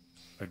so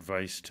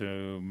advice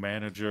to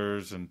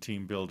managers and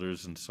team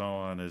builders and so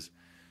on is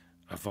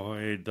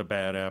avoid the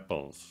bad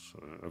apples.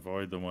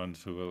 Avoid the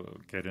ones who will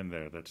get in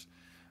there. That's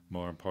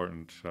more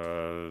important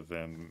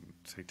than,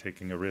 say,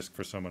 taking a risk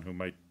for someone who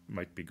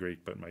might be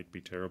great but might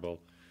be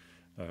terrible.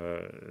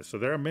 So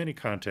there are many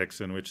contexts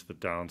in which the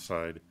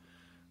downside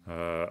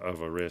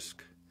of a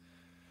risk,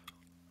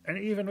 and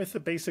even with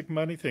the basic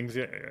money things,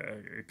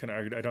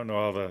 I don't know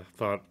all the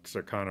thoughts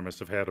economists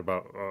have had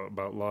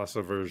about loss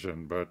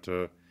aversion, but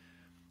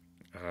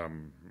I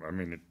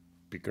mean, it'd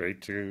be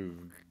great to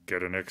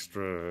get an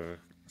extra,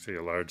 say,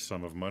 a large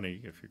sum of money.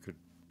 If you could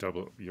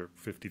double your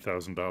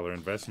 $50,000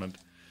 investment,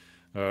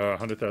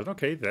 $100,000.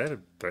 Okay,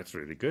 that's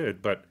really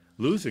good. But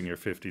losing your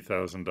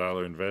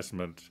 $50,000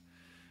 investment,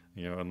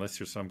 unless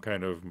you're some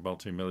kind of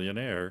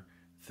multimillionaire,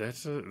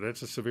 that's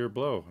a severe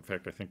blow. In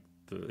fact, I think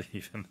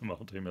even the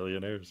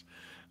multimillionaires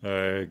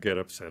get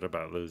upset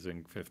about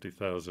losing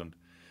 $50,000.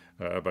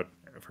 But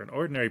for an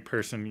ordinary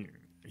person,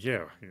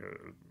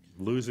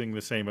 losing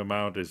the same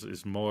amount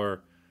is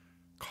more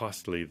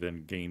costly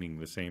than gaining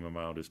the same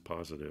amount is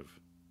positive.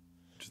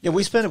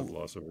 We spend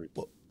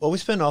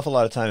an awful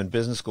lot of time in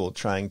business school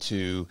trying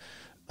to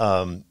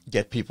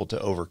get people to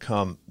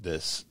overcome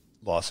this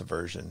loss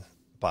aversion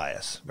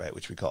bias, right,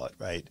 which we call it,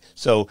 right?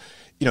 So,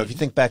 if you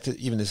think back to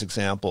even this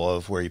example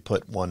of where you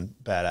put one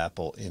bad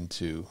apple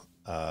into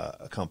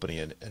a company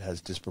and it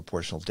has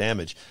disproportional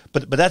damage,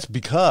 but that's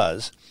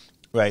because,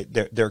 right,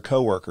 their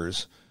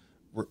coworkers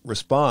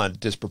respond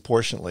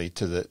disproportionately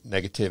to the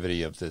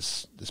negativity of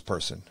this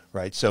person,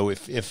 right? So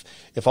if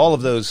all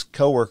of those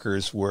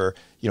coworkers were,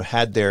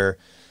 had their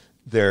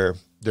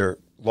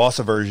loss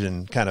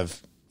aversion kind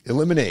of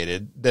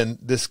eliminated, then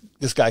this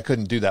guy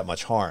couldn't do that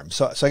much harm.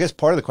 So I guess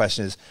part of the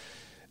question is,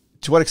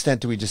 to what extent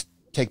do we just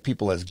take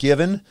people as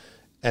given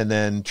and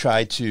then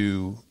try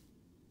to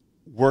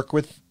work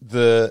with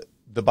the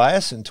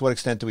bias, and to what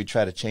extent do we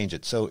try to change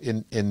it? So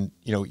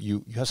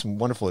you have some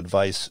wonderful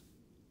advice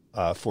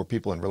for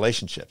people in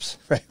relationships,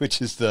 right?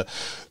 Which is the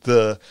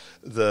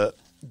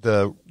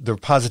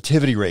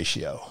positivity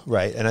ratio,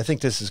 right? And I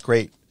think this is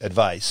great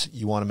advice.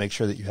 You want to make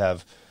sure that you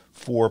have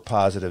 4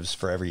 positives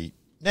for every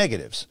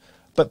negatives.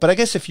 But I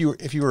guess if you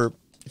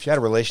had a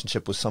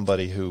relationship with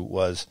somebody who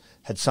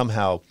had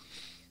somehow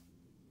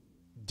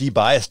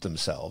debiased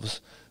themselves,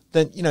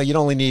 then you'd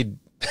only need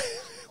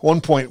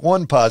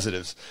 1.1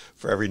 positives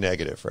for every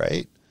negative,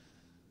 right?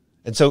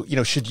 And so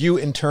should you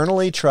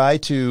internally try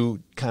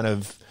to kind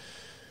of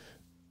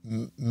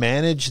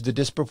manage the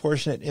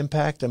disproportionate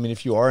impact? I mean,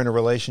 if you are in a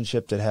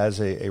relationship that has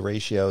a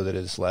ratio that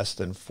is less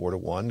than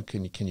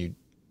 4-to-1, can you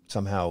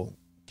somehow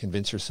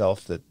convince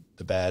yourself that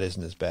the bad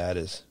isn't as bad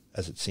as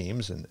it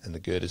seems, and the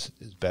good is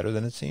better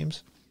than it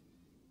seems?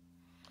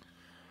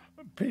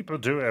 People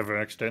do have an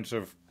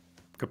extensive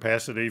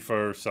capacity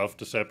for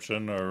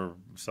self-deception or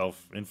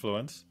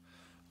self-influence.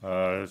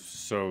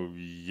 So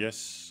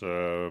yes,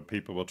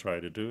 people will try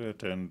to do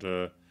it,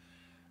 and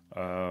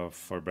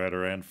for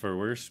better and for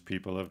worse,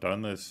 people have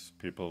done this.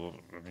 People,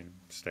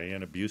 stay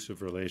in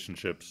abusive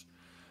relationships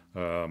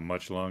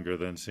much longer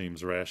than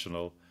seems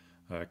rational,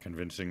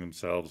 convincing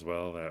themselves,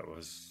 well, I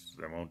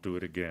won't do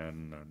it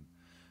again. And,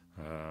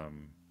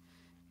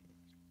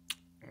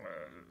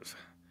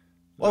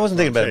 I wasn't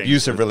thinking about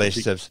abusive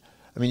relationships.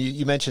 I mean,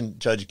 you mentioned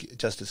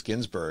Justice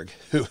Ginsburg,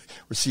 who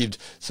received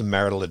some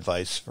marital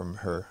advice from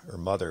her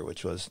mother,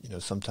 which was,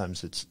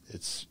 sometimes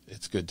it's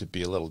good to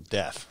be a little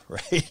deaf,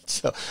 right?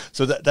 So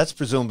that's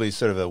presumably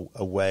sort of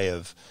a way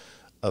of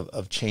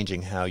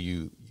changing how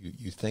you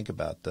think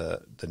about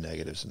the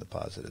negatives and the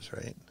positives,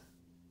 right?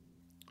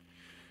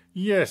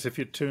 Yes, if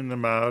you tune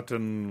them out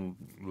and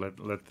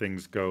let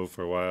things go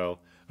for a while.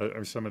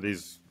 Some of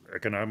these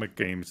economic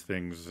games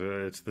things,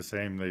 it's the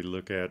same. They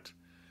look at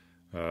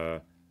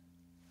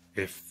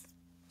if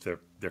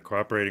they're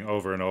cooperating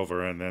over and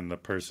over, and then the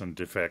person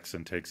defects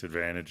and takes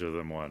advantage of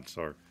them once,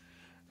 or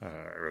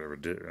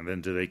and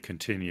then do they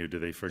continue? Do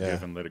they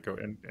forgive and let it go?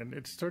 And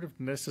it's sort of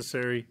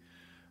necessary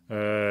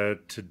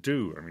to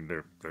do. I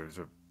mean, there's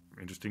an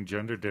interesting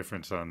gender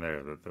difference on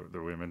there, that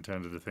the women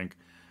tended to think,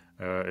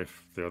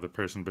 if the other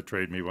person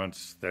betrayed me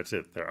once, that's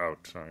it, they're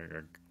out.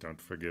 I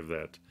don't forgive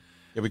that.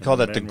 Yeah, we call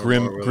that the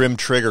grim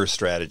trigger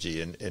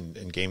strategy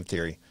in game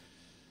theory.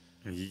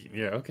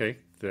 Yeah, okay,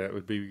 that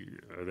would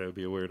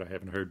be a word I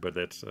haven't heard, but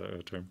that's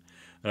a term.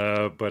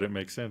 But it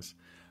makes sense.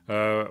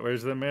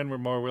 Whereas the men were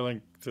more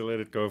willing to let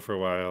it go for a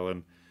while,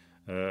 and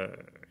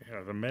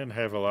the men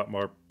have a lot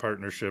more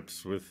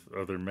partnerships with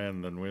other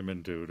men than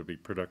women do to be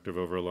productive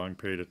over a long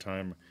period of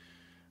time.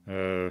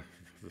 The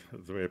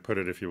way I put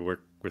it, if you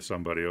work with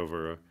somebody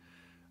over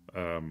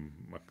a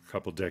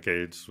couple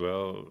decades,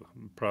 well,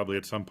 probably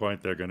at some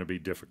point they're going to be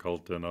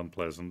difficult and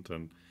unpleasant,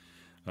 and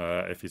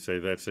if you say,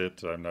 that's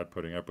it, I'm not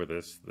putting up with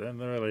this, then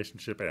the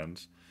relationship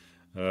ends.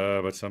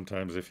 But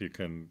sometimes if you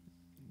can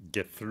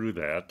get through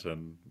that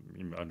and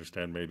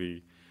understand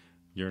maybe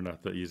you're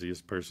not the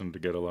easiest person to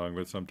get along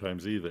with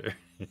sometimes either,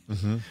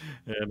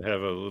 and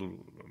have a little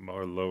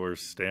more lower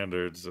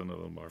standards and a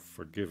little more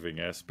forgiving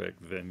aspect,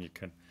 then you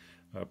can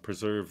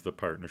preserve the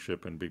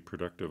partnership and be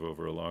productive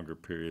over a longer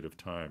period of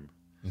time.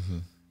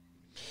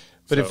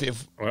 But so,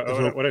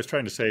 what I was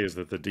trying to say is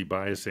that the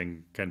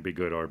debiasing can be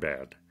good or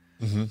bad.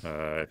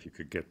 If you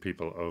could get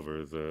people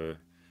over the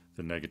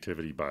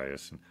negativity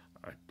bias, and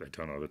I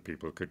don't know that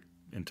people could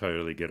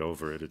entirely get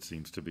over it. It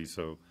seems to be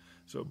so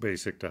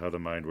basic to how the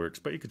mind works,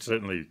 but you could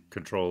certainly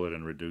control it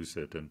and reduce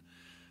it and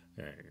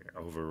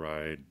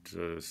override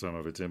some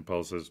of its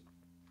impulses.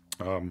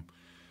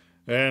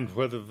 And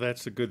whether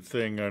that's a good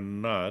thing or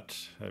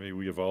not, I mean,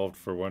 we evolved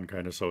for one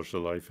kind of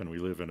social life and we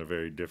live in a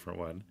very different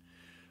one.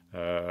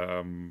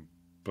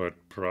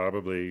 But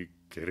probably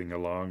getting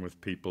along with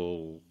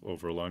people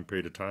over a long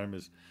period of time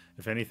is,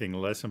 if anything,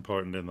 less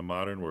important in the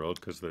modern world,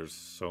 because there's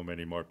so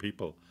many more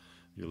people.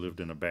 You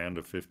lived in a band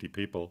of 50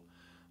 people.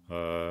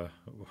 Once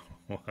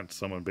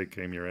someone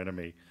became your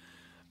enemy,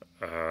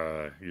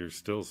 you're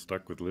still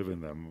stuck with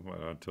living them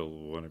until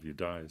one of you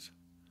dies.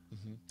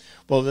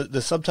 Well,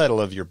 the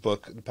subtitle of your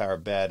book, The Power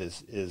of Bad,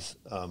 is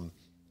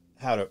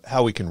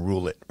how we can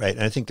rule it, right?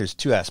 And I think there's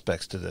two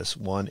aspects to this.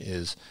 One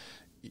is,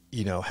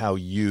 how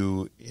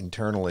you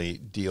internally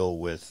deal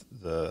with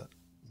the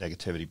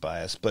negativity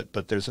bias,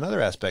 but there's another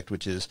aspect,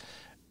 which is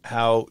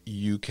how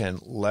you can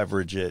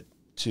leverage it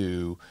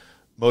to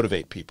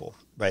motivate people,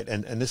 right?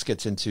 And this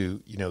gets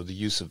into the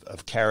use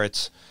of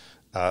carrots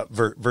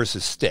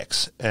versus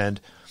sticks,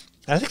 and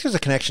I think there's a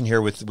connection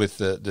here with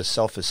the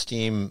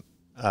self-esteem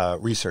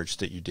research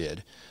that you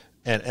did,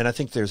 and I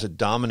think there's a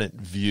dominant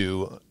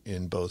view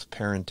in both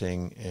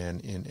parenting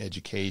and in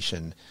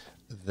education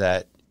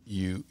that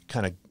you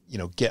kind of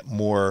get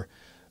more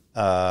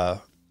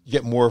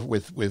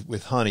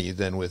with honey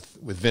than with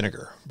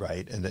vinegar,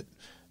 right? And that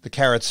the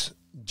carrots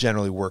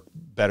generally work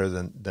better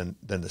than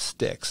the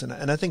sticks,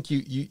 and I think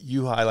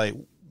you highlight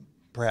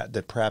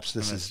perhaps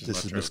this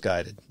is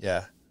misguided.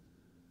 Yeah,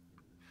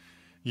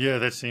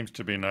 that seems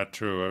to be not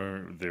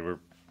true. They were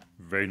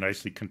very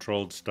nicely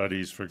controlled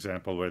studies, for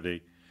example, where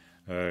they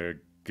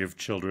give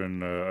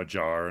children a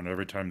jar, and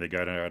every time they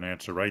got an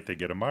answer right, they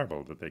get a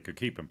marble that they could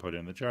keep and put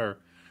in the jar.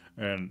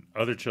 And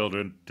other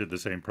children did the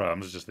same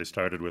problems, just they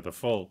started with a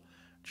full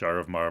jar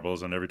of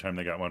marbles, and every time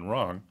they got one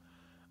wrong,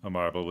 a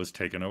marble was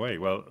taken away.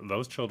 Well,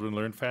 those children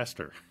learn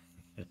faster.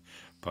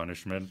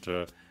 Punishment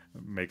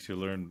makes you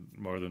learn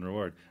more than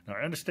reward. Now,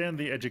 I understand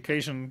the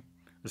education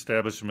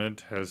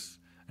establishment has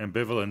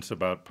ambivalence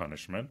about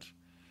punishment.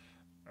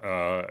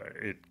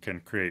 It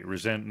can create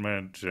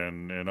resentment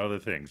and other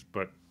things,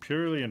 but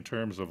purely in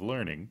terms of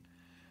learning,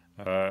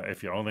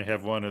 if you only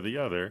have one or the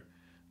other,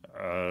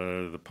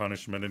 the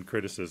punishment and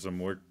criticism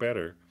work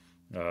better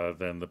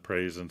than the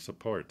praise and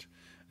support.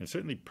 And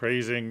certainly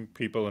praising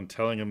people and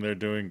telling them they're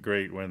doing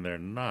great when they're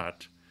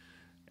not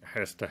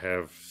has to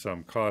have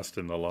some cost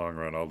in the long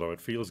run, although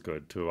it feels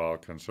good to all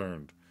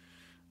concerned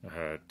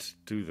to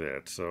do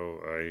that. So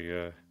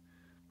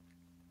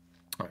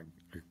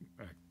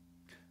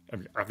I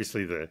mean,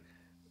 obviously,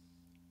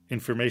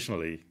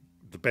 informationally,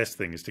 the best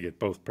thing is to get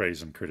both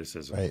praise and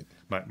criticism.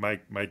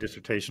 Right. My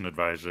dissertation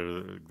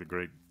advisor, the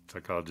great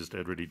psychologist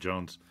Edward E.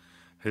 Jones,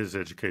 his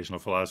educational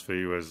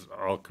philosophy was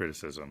all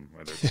criticism.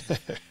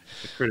 The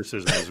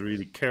criticism was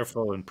really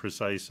careful and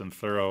precise and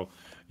thorough.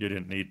 You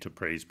didn't need to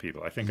praise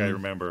people. I think I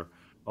remember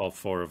all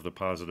 4 of the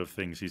positive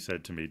things he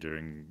said to me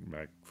during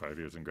my 5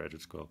 years in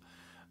graduate school.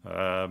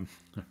 4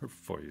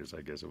 years,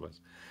 I guess it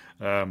was.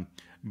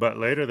 But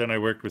later then I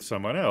worked with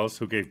someone else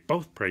who gave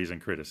both praise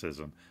and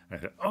criticism. I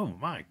thought, oh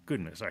my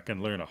goodness, I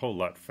can learn a whole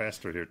lot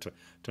faster here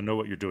to know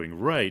what you're doing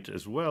right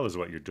as well as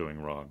what you're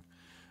doing wrong.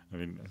 I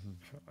mean,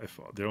 if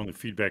the only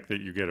feedback that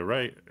you get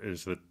right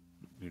is that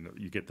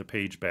you get the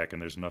page back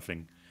and there's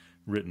nothing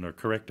written or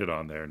corrected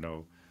on there,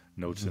 no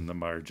notes in the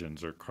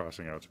margins or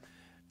crossing out.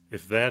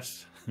 If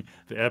that's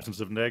the absence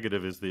of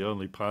negative is the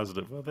only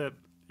positive, well, that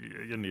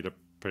you need a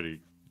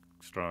pretty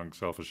strong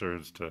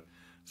self-assurance to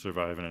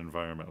survive in an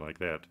environment like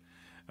that.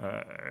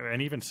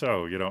 And even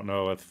so, you don't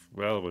know if,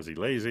 well, was he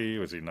lazy?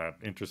 Was he not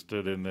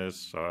interested in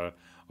this?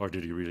 Or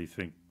did he really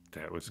think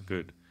that was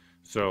good?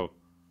 So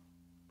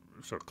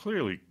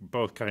clearly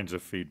both kinds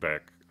of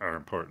feedback are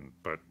important,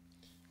 but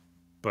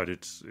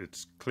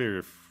it's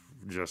clear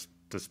just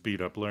to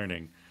speed up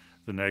learning,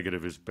 the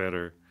negative is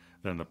better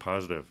than the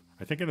positive.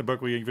 I think in the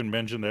book we even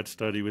mentioned that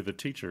study with the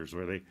teachers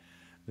where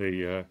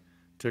they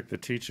took the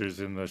teachers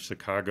in the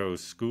Chicago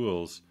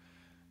schools,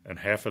 and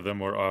half of them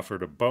were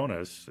offered a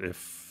bonus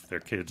if their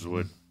kids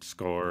would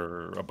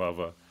score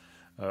above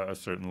a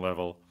certain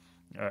level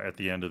at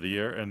the end of the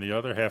year, and the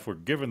other half were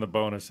given the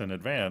bonus in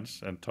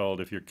advance and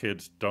told, if your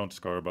kids don't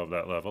score above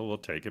that level, we'll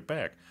take it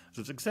back. So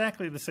it's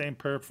exactly the same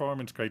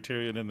performance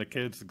criterion in the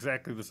kids,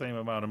 exactly the same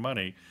amount of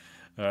money.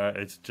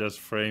 It's just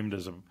framed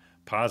as a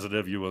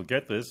positive, you will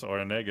get this, or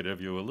a negative,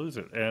 you will lose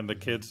it. And the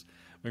kids,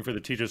 I mean, for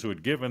the teachers who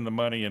had given the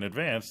money in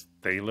advance,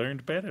 they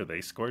learned better.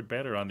 They scored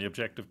better on the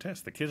objective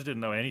test. The kids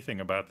didn't know anything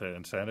about the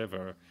incentive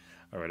or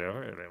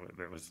whatever.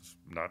 That was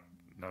not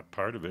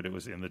part of it. It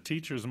was in the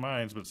teachers'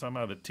 minds, but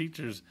somehow the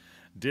teachers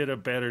did a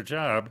better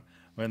job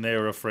when they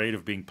were afraid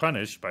of being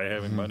punished by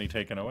having money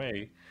taken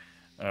away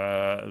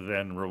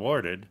than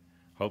rewarded,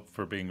 hope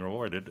for being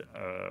rewarded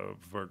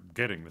for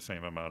getting the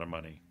same amount of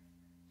money.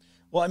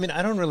 Well, I mean,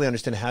 I don't really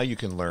understand how you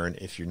can learn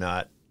if you're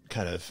not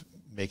kind of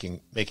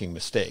making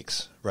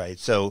mistakes, right?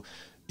 So,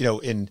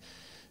 in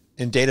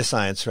data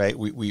science, right,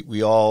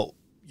 we all,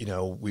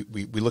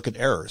 we look at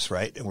errors,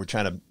 right? And we're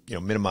trying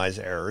to, minimize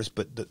errors,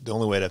 but the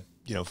only way to,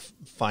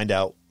 find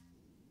out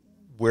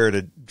where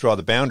to draw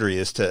the boundary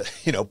is to,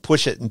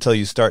 push it until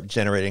you start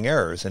generating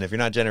errors. And if you're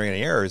not generating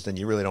any errors, then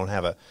you really don't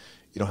have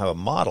a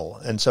model.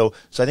 And so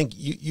I think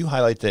you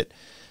highlight that,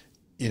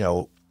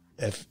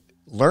 if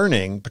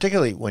learning,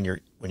 particularly when you're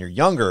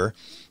younger,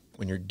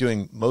 when you're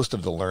doing most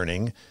of the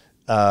learning,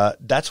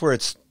 that's where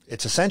it's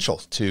essential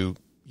to,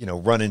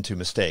 run into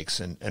mistakes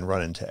and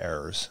run into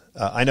errors.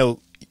 I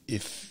know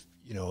if,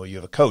 you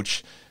have a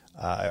coach,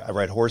 I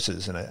ride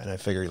horses, and I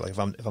figure, like, if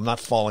I'm not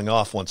falling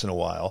off once in a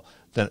while,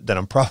 then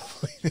I'm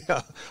probably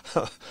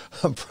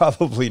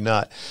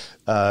not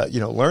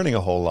learning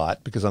a whole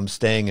lot, because I'm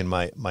staying in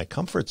my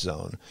comfort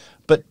zone.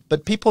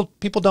 But people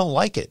don't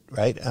like it,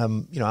 right?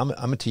 I'm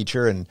a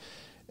teacher, and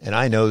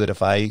I know that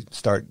if I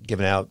start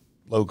giving out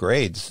low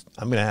grades,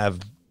 I'm gonna have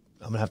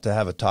to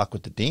have a talk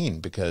with the dean,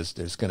 because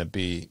there's going to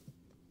be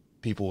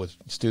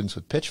students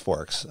with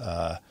pitchforks,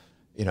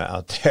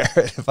 out there.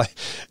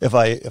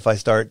 If I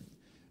start,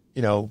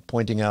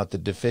 pointing out the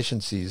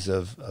deficiencies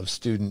of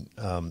student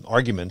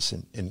arguments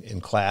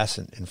in class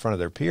and in front of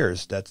their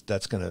peers,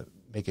 that's going to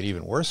make it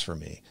even worse for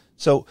me.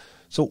 So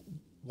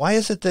why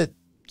is it that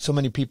so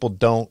many people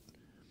don't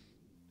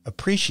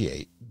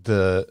appreciate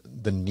the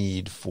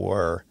need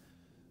for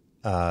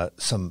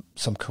some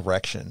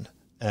correction?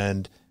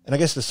 And I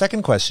guess the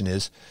second question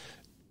is,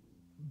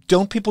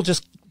 don't people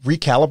just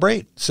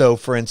recalibrate? So,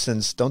 for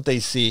instance, don't they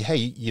see, hey,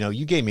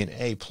 you gave me an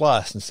A+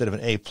 instead of an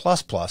A+++.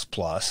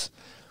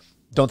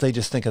 Don't they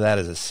just think of that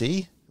as a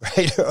C,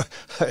 right?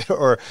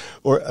 or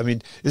I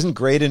mean,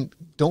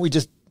 don't we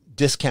just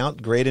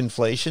discount grade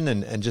inflation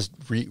and just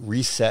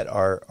reset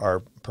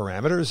our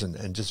parameters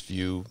and just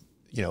view,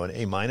 an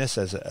A- as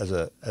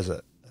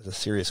a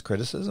serious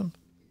criticism?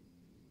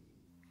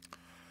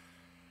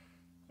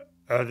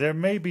 There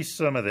may be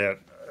some of that.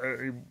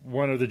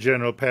 One of the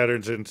general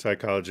patterns in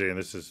psychology, and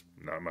this is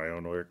not my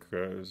own work,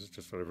 this is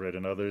just what I've read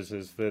in others,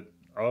 is that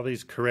all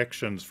these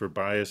corrections for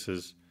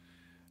biases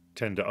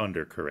tend to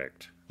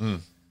undercorrect.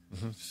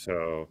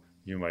 So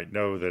you might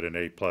know that an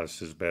A+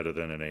 is better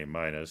than an A-,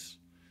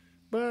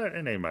 but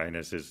an A-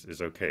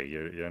 is okay.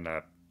 You're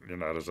not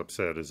as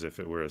upset as if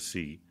it were a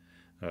C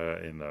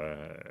in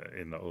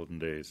the olden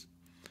days.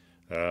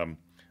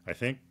 I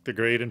think the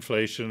grade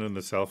inflation and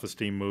the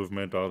self-esteem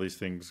movement, all these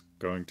things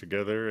going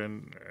together,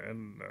 and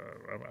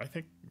I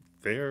think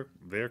they're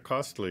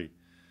costly.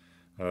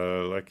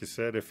 Like you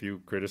said, if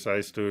you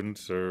criticize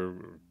students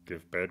or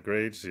give bad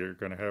grades, you're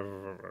going to have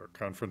a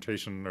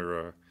confrontation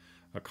or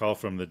a call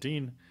from the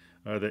dean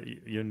that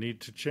you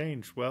need to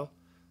change. Well,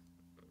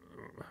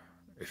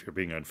 if you're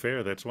being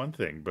unfair, that's one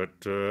thing,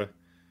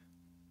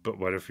 but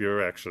what if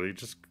you're actually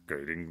just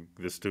grading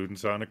the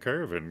students on a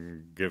curve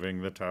and giving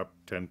the top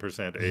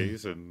 10%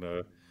 A's and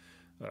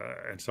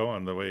so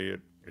on, the way it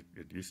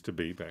used to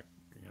be back,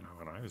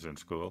 when I was in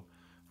school?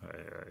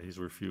 A's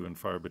were few and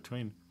far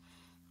between.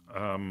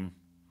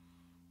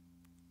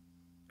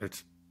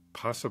 It's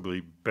possibly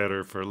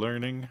better for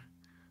learning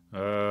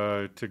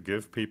to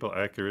give people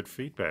accurate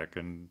feedback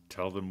and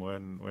tell them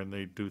when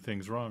they do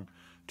things wrong.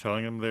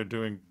 Telling them they're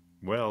doing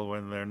well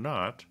when they're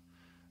not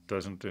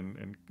doesn't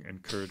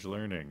encourage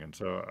learning. And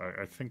so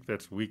I think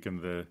that's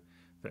weakened the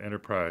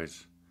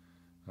enterprise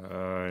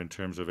in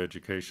terms of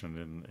education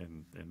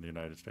in the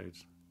United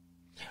States.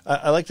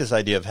 I like this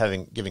idea of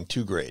giving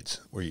two grades,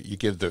 where you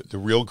give the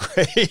real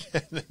grade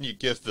and then you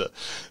give the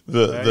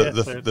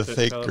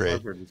fake grade.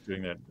 Harvard was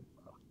doing that.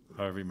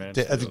 Harvey I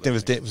think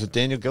was it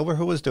Daniel Gilbert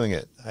who was doing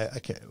it. I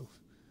can't.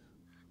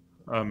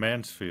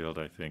 Mansfield,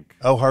 I think.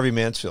 Oh, Harvey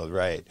Mansfield,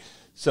 right.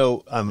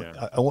 So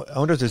Yeah. I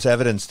wonder if there's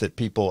evidence that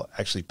people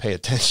actually pay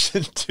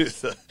attention to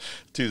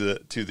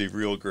the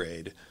real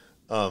grade,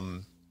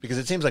 because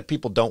it seems like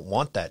people don't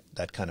want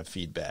that kind of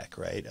feedback,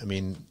 right? I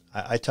mean,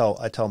 I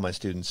tell my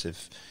students,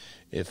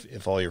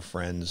 if all your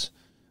friends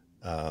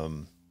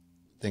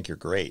think you're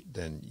great,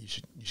 then you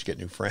should get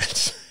new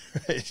friends,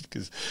 right?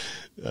 Because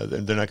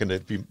they're not going to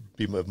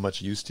be of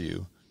much use to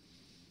you.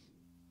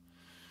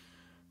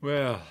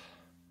 Well,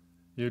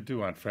 you do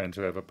want friends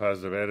who have a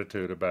positive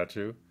attitude about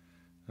you.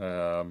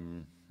 I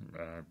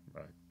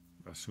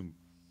assume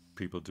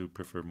people do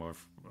prefer more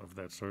of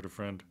that sort of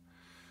friend.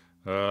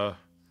 Uh,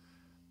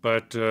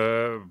 but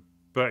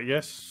but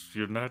yes,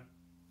 you're not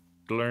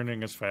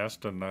learning as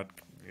fast, and not,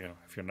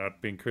 if you're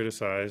not being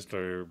criticized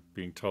or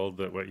being told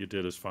that what you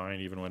did is fine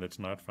even when it's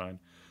not fine,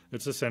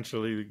 it's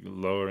essentially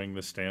lowering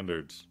the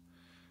standards.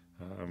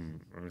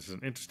 It's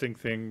an interesting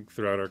thing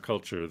throughout our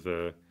culture,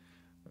 the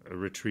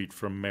retreat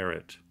from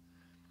merit,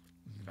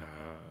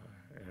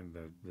 and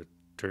the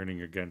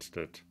turning against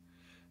it.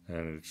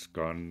 And it's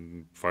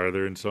gone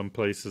farther in some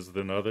places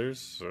than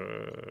others.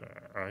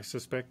 I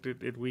suspect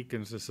it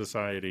weakens the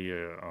society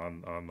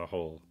on the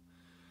whole.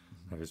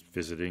 I was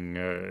visiting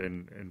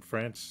in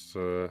France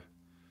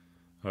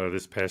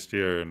this past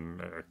year,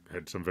 and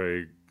had some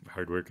very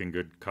hardworking,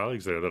 good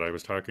colleagues there that I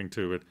was talking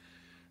to. But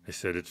I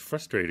said it's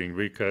frustrating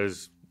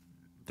because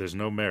there's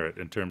no merit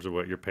in terms of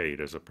what you're paid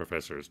as a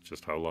professor. It's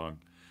just how long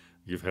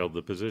you've held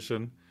the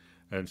position.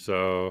 And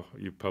so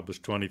you publish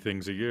 20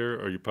 things a year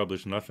or you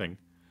publish nothing,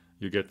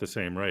 you get the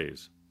same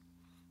raise.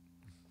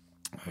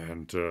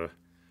 And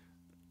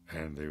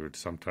they would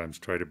sometimes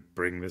try to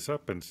bring this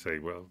up and say,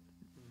 well,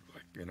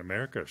 like in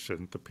America,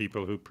 shouldn't the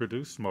people who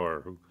produce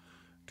more, who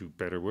do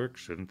better work,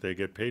 shouldn't they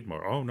get paid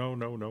more? Oh, no,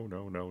 no, no,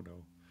 no, no,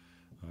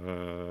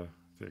 no.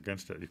 They're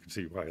against it. You can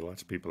see why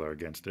lots of people are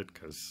against it,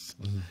 because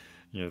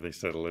they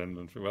settle in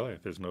and say, well,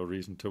 there's no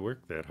reason to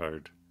work that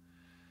hard.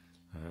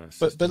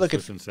 But look,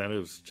 if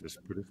incentives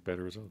just produce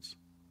better results.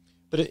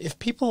 But if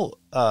people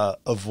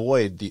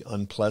avoid the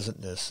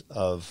unpleasantness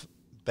of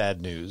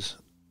bad news,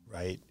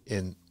 right,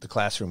 in the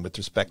classroom with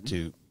respect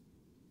to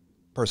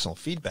personal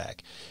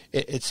feedback,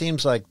 it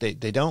seems like they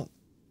don't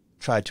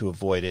try to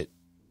avoid it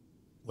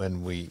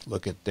when we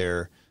look at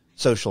their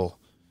social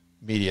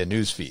media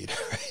news feed,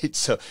 right?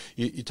 So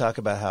you talk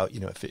about how,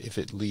 if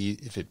it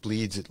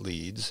bleeds, it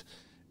leads,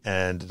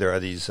 and there are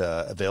these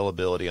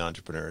availability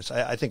entrepreneurs.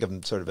 I think of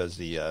them sort of as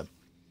the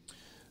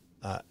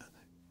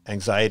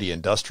anxiety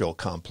industrial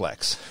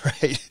complex,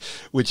 right?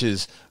 Which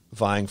is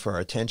vying for our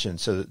attention.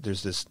 So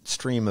there's this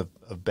stream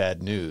of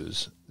bad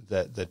news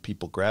that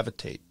people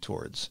gravitate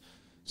towards.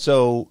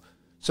 So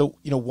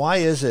why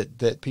is it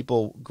that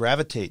people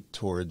gravitate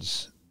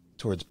towards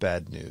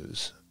bad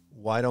news?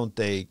 Why don't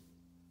they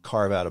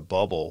carve out a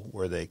bubble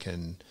where they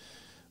can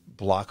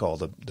block all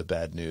the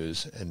bad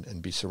news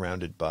and be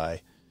surrounded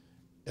by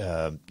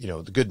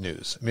the good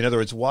news? I mean, in other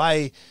words,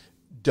 why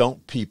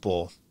don't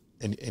people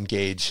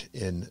engage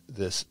in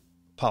this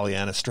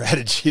Pollyanna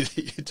strategy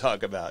that you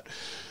talk about,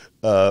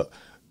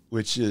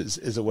 which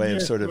is a way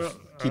of sort of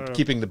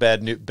keeping the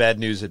bad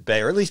news at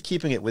bay, or at least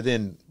keeping it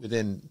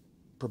within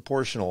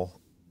proportional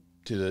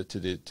to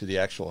the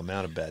actual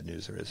amount of bad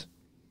news there is.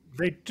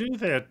 They do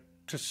that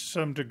to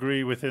some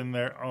degree within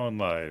their own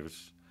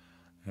lives.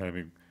 I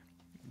mean,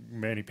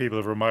 many people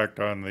have remarked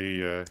on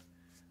the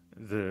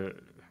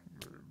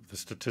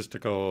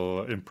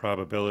statistical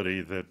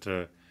improbability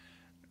that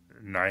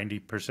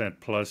 90%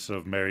 plus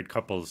of married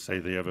couples say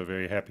they have a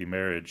very happy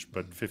marriage,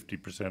 but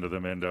 50% of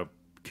them end up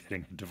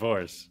getting a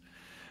divorce.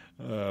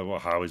 Well,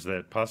 how is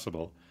that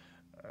possible?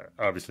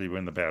 Obviously,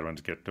 when the bad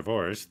ones get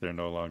divorced, they're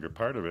no longer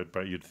part of it,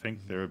 but you'd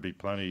think there would be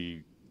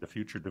plenty of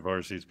future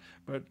divorcees.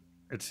 But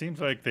it seems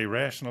like they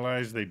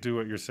rationalize, they do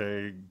what you're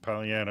saying,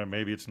 Pollyanna,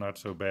 maybe it's not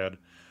so bad,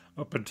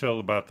 up until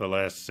about the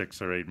last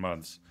 6 or 8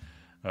 months.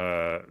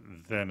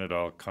 Then it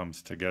all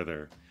comes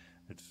together.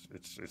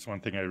 It's one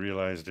thing I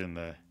realized in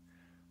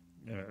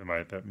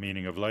that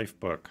Meaning of Life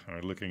book,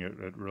 looking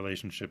at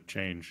relationship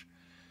change.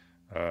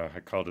 I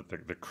called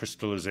it the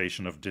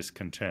crystallization of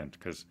discontent,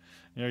 because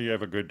you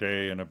have a good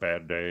day and a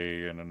bad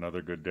day and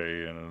another good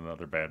day and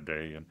another bad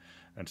day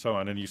and so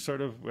on, and you sort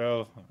of,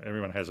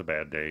 everyone has a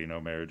bad day,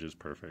 marriage is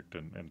perfect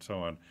and so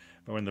on,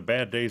 but when the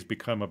bad days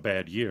become a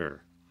bad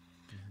year,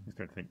 you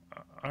start to think,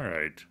 all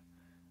right,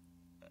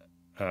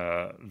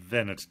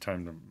 then it's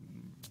time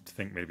to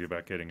think maybe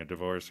about getting a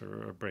divorce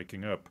or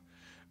breaking up.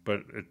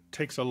 But it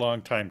takes a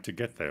long time to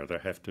get there. There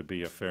have to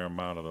be a fair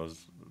amount of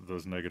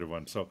those negative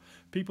ones. So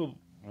people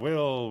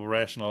will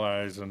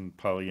rationalize and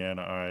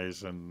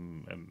Pollyanna-ize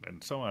and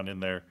so on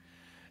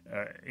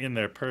in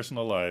their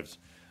personal lives.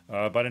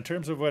 But in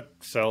terms of what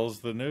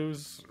sells the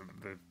news,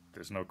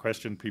 there's no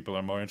question people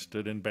are more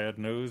interested in bad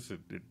news.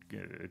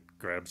 It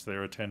grabs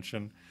their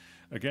attention.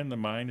 Again, the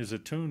mind is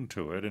attuned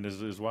to it and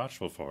is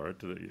watchful for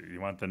it. You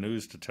want the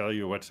news to tell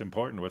you what's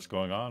important, what's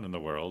going on in the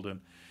world, and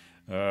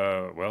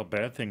well,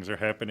 bad things are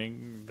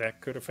happening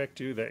that could affect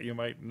you that you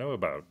might know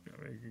about.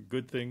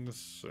 Good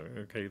things,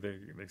 okay, they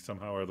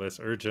somehow are less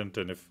urgent.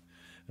 And if,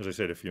 as I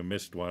said, if you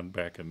missed one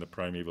back in the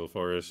primeval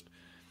forest,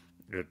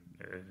 it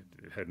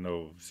had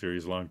no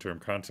serious long-term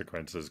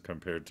consequences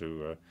compared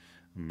to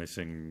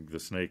missing the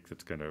snake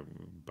that's going to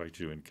bite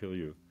you and kill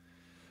you.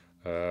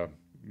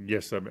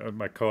 Yes,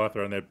 my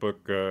co-author on that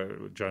book,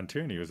 John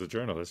Tierney, was a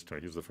journalist.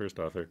 He was the first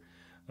author.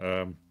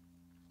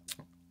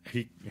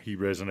 He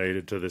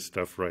resonated to this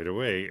stuff right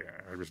away.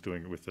 I was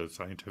doing it with the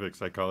scientific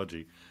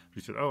psychology.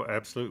 He said, "Oh,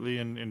 absolutely.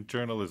 In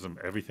journalism,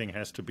 everything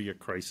has to be a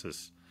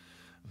crisis.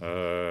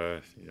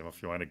 If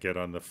you want to get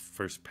on the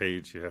first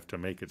page, you have to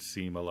make it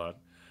seem a lot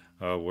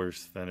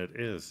worse than it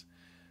is."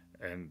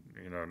 And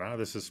now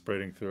this is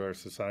spreading through our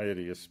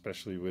society,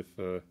 especially with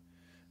the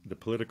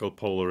political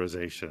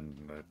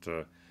polarization.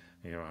 That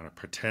want to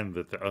pretend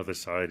that the other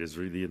side is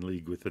really in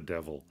league with the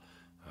devil,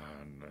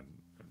 and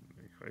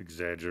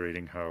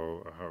exaggerating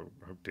how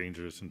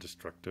dangerous and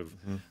destructive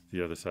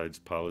the other side's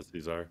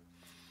policies are.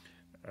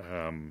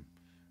 And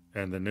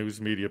the news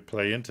media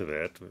play into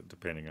that,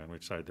 depending on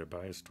which side they're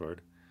biased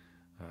toward,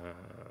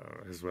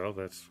 as well.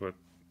 That's what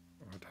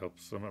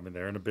helps them. I mean,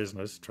 they're in a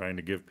business trying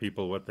to give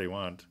people what they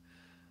want,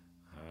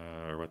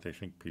 or what they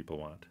think people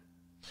want.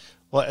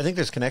 Well, I think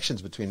there's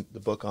connections between the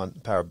book on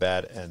Power of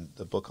Bad and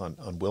the book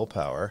on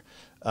Willpower.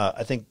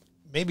 I think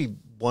maybe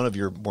one of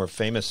your more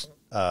famous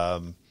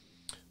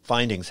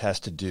findings has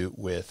to do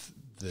with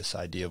this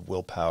idea of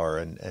willpower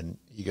and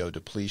ego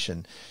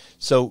depletion.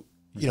 So,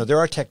 there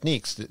are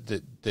techniques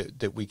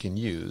that we can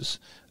use.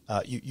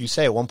 You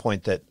say at one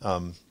point that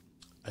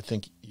I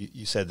think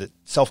you said that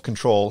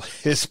self-control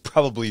is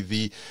probably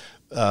the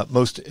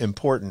most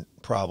important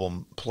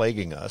problem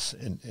plaguing us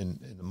in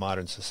the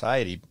modern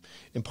society,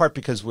 in part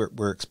because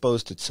we're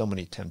exposed to so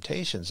many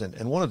temptations.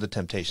 And one of the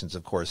temptations,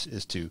 of course,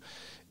 is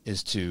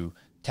to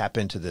tap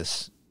into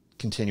this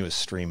continuous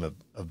stream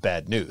of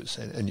bad news.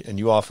 And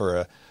you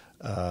offer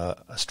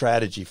a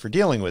strategy for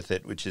dealing with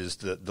it, which is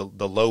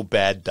the low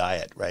bad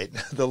diet, right?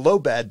 The low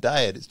bad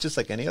diet is just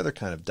like any other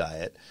kind of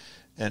diet,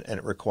 and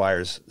it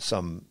requires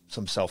some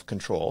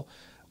self-control.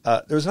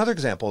 There was another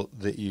example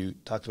that you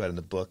talked about in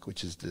the book,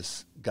 which is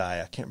this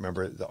guy, I can't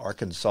remember, the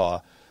Arkansas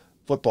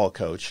football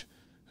coach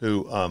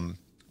who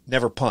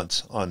never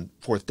punts on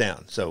fourth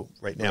down. So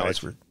right now,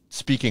 as we're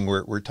speaking,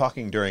 we're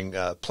talking during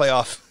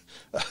playoff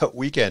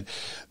weekend.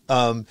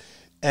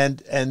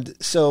 And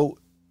so,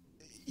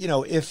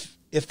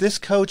 if this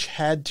coach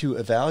had to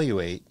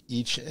evaluate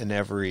each and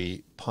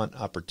every punt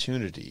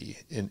opportunity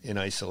in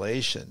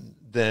isolation,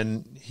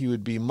 then he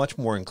would be much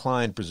more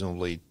inclined,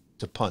 presumably,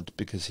 to punt,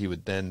 because he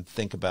would then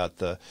think about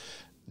the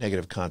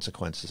negative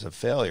consequences of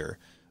failure.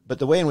 But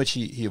the way in which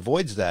he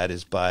avoids that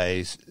is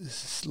by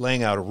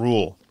laying out a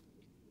rule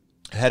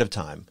ahead of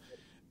time,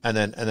 and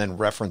then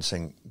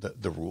referencing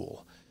the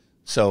rule.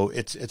 So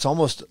it's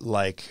almost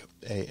like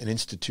an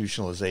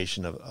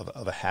institutionalization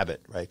of a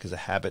habit, right? Because a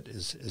habit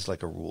is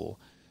like a rule.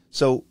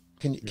 So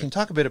can you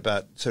talk a bit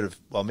about sort of,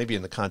 well, maybe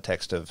in the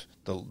context of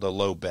the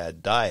low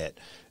bad diet,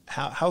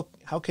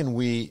 how can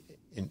we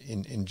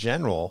in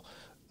general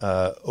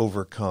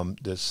overcome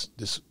this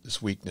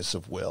weakness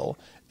of will,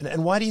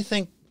 and why do you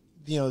think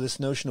this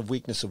notion of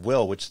weakness of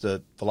will, which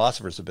the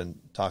philosophers have been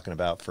talking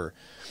about for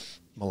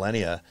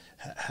millennia,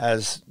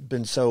 has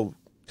been so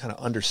kind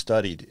of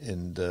understudied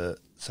in the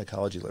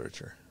psychology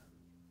literature?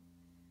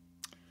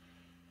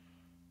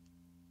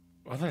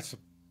 Well, that's a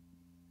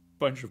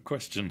bunch of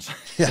questions.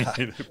 Yeah.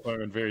 They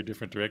are in very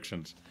different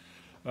directions.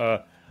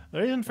 The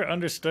reason for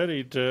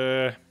understudied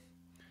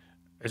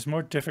it's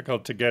more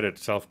difficult to get at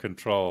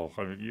self-control.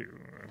 I mean,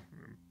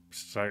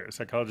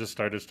 psychologists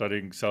started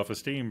studying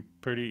self-esteem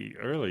pretty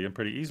early and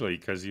pretty easily,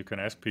 because you can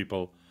ask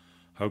people,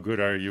 how good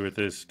are you at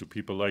this? Do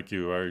people like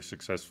you? Are you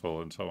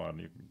successful? And so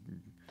on.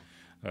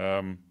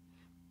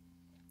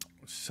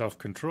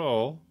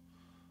 Self-control,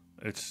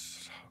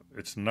 it's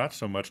not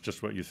so much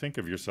just what you think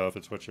of yourself,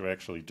 it's what you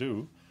actually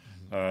do.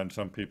 And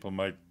some people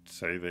might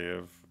say they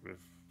have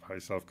high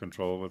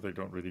self-control, but they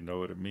don't really know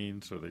what it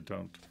means, or they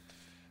don't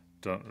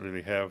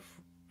really have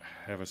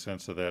a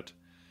sense of that.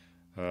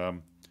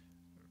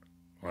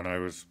 When I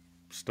was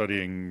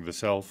studying the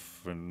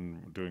self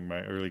and doing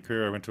my early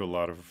career, I went to a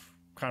lot of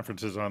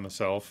conferences on the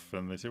self,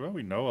 and they say, well,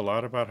 we know a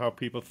lot about how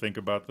people think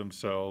about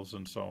themselves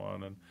and so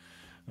on, and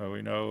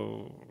we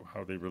know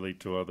how they relate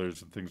to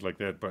others and things like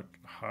that, but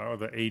how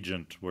the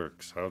agent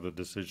works, how the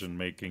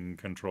decision-making,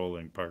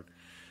 controlling part,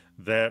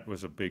 that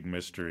was a big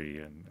mystery,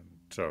 and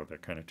so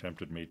that kind of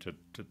tempted me to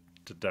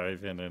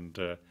dive in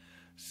and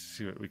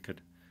see what we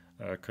could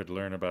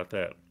learn about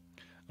that.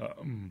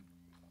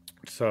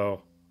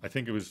 So I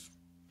think it was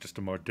just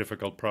a more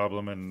difficult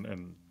problem,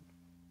 and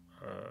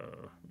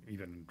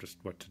even just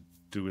what to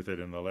do with it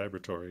in the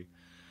laboratory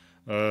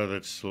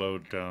that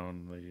slowed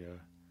down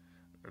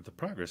the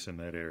progress in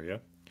that area.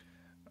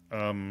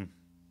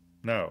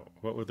 Now,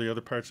 what were the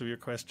other parts of your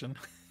question?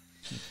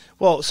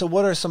 Well, so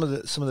what are some of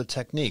the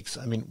techniques?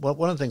 I mean,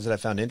 one of the things that I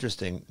found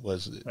interesting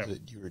was that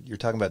you're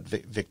talking about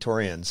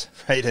Victorians,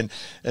 right? And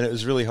it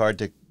was really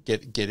hard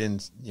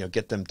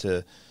get them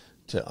to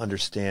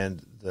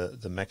understand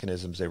the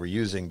mechanisms they were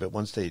using. But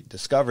once they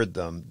discovered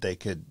them, they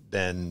could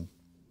then,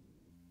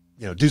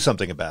 do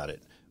something about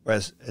it.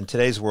 Whereas in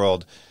today's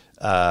world,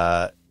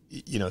 the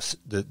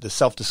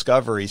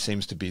self-discovery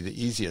seems to be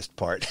the easiest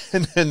part,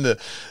 and then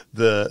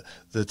the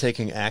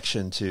taking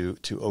action to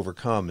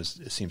overcome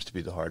seems to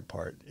be the hard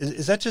part.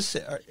 Is it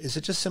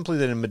just simply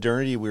that in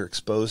modernity we're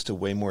exposed to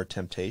way more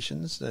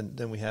temptations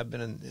than we have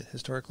been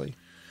historically?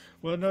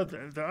 Well, no,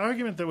 the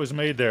argument that was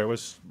made there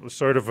was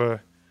sort of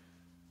a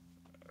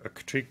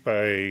critique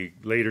by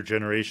later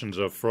generations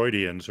of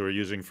Freudians who are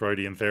using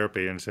Freudian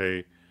therapy and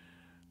say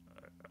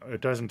it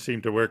doesn't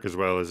seem to work as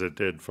well as it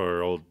did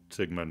for old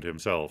Sigmund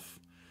himself.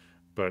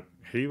 But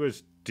he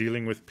was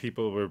dealing with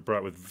people who were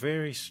brought with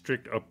very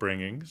strict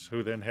upbringings,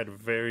 who then had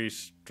very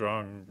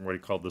strong, what he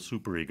called the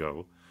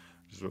superego,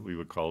 which is what we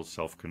would call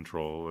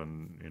self-control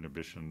and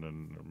inhibition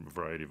and a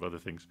variety of other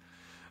things.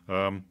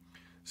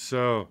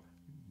 So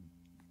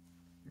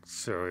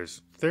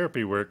his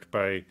therapy worked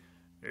by,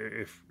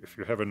 if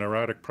you have a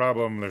neurotic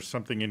problem, there's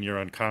something in your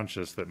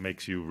unconscious that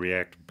makes you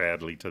react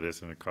badly to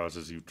this and it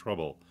causes you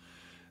trouble.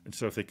 And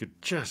so if they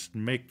could just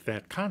make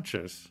that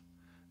conscious,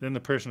 then the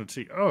person would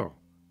see, oh,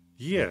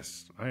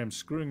 yes, I am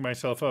screwing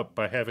myself up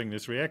by having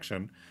this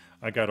reaction.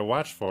 I got to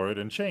watch for it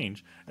and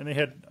change. And they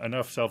had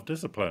enough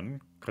self-discipline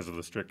because of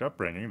the strict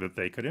upbringing that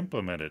they could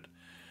implement it.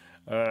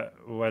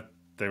 What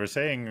they were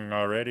saying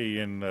already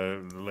in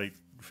the late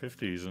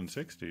 50s and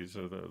 60s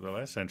of the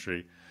last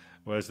century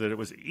was that it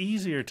was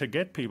easier to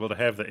get people to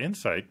have the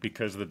insight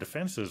because the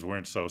defenses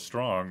weren't so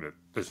strong that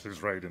this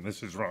is right and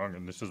this is wrong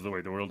and this is the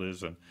way the world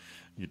is and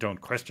you don't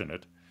question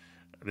it.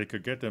 They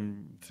could get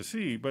them to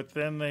see, but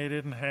then they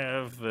didn't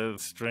have the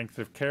strength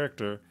of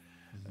character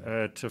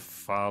to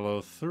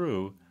follow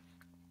through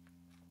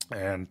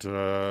and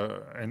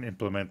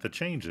implement the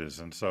changes.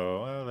 And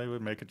so they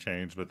would make a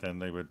change, but then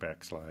they would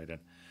backslide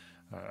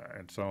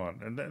and so on.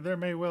 And there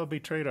may well be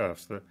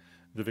trade-offs. The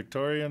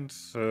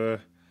Victorians,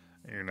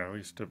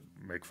 used to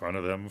make fun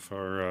of them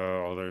for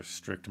all their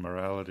strict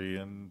morality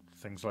and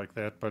things like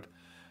that, but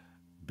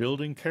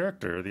building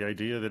character, the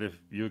idea that if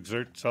you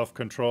exert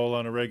self-control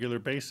on a regular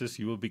basis,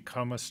 you will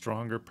become a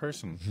stronger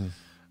person.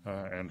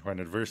 Mm-hmm. And when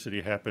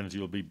adversity happens,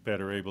 you'll be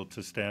better able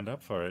to stand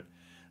up for it.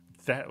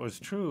 That was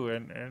true.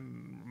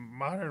 And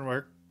modern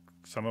work,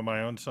 some of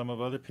my own, some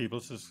of other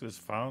people's, has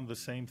found the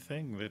same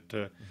thing,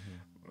 that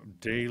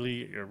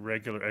daily,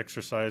 regular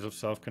exercise of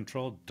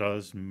self-control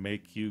does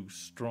make you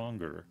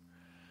stronger.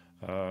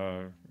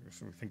 So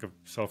we think of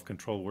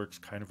self-control works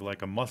kind of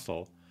like a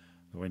muscle.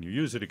 When you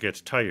use it, it gets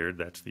tired.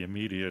 That's the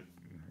immediate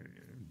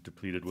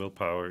depleted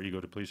willpower,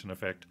 ego depletion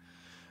effect.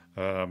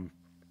 But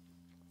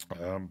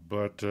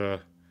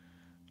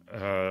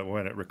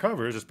when it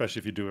recovers, especially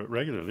if you do it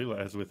regularly,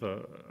 as with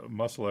a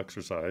muscle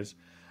exercise,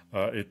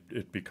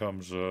 it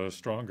becomes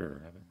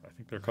stronger. I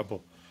think there are a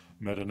couple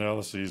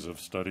meta-analyses of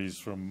studies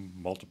from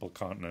multiple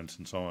continents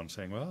and so on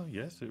saying, well,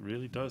 yes, it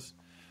really does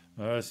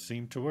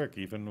seem to work,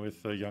 even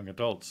with young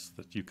adults,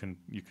 that you can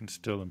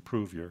still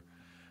improve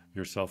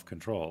your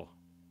self-control.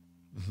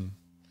 Mm-hmm.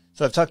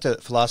 So I've talked to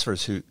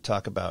philosophers who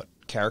talk about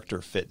character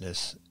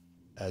fitness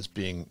as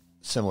being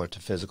similar to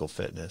physical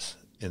fitness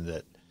in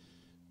that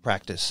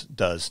practice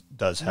does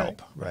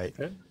help, right?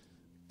 Okay.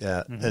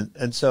 Yeah.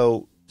 Mm-hmm. And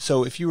so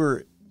if you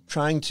were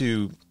trying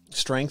to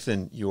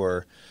strengthen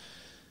your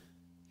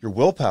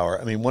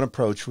willpower, I mean, one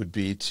approach would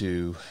be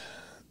to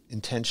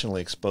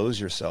intentionally expose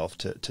yourself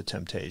to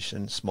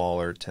temptation,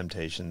 smaller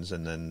temptations,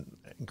 and then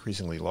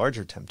increasingly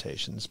larger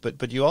temptations.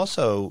 But you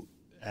also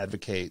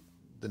advocate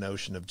the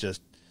notion of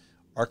just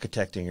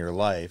architecting your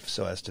life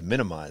so as to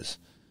minimize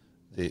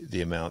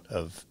the amount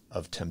of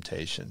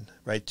temptation,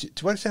 right?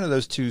 To what extent are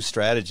those two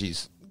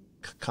strategies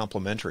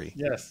complementary?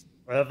 Yes.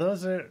 Well,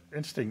 those are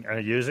interesting.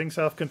 Using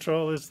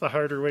self-control is the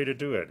harder way to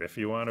do it. If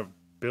you want to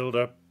build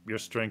up your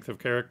strength of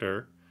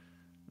character,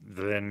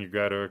 then you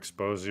got to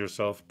expose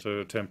yourself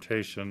to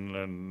temptation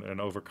and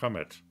overcome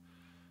it.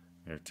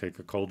 Take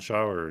a cold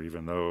shower,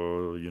 even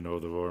though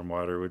the warm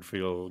water would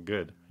feel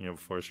good.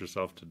 Force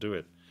yourself to do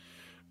it.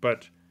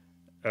 But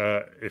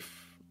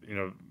if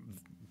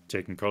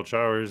taking cold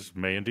showers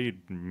may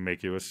indeed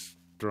make you a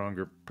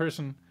stronger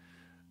person,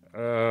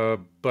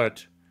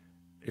 but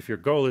if your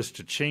goal is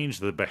to change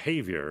the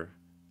behavior,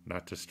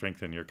 not to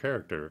strengthen your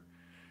character,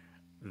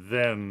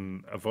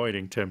 then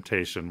avoiding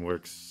temptation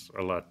works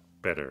a lot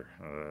better.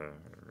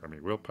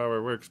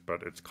 Willpower works,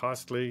 but it's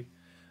costly,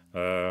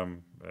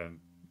 and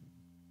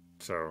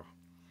so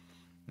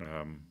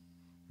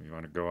you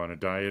want to go on a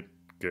diet,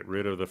 get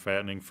rid of the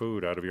fattening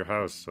food out of your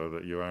house so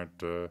that you aren't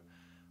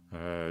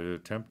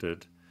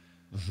tempted.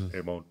 Mm-hmm.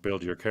 It won't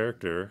build your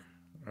character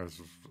as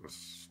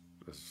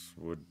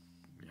would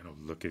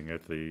looking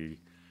at the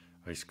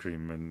ice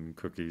cream and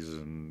cookies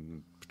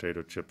and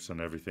potato chips and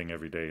everything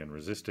every day and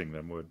resisting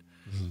them would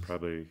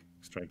probably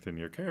strengthen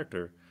your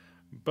character.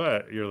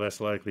 But you're less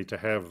likely to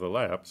have the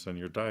lapse, and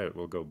your diet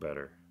will go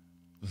better.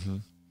 Mm-hmm.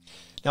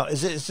 Now,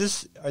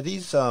 are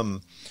these?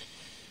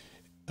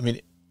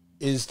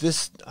 is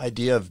this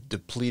idea of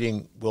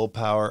depleting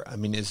willpower, I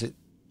mean,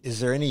 is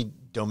there any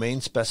domain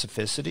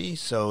specificity?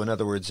 So in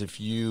other words, if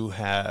you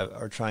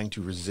are trying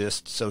to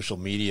resist social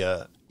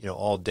media,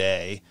 all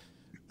day,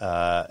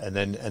 and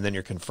then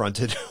you're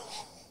confronted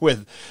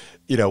with,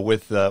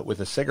 with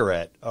a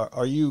cigarette,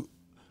 are you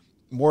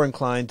more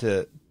inclined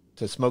to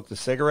smoke the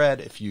cigarette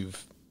if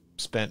you've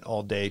spent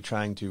all day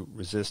trying to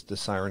resist the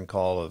siren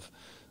call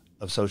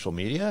of social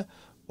media?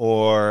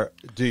 Or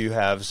do you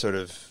have sort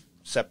of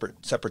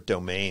separate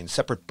domains,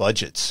 separate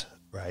budgets,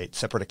 right?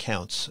 Separate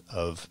accounts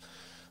of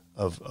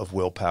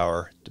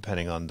willpower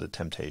depending on the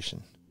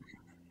temptation?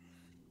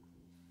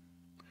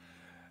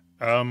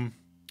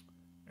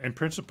 In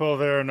principle,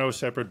 there are no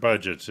separate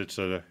budgets. It's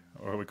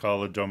what we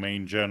call a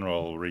domain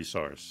general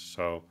resource.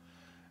 So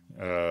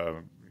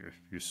if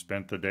you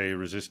spent the day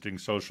resisting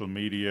social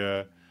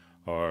media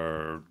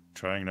or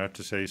trying not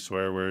to say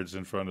swear words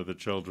in front of the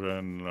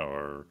children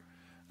or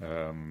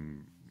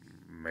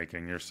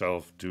making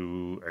yourself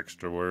do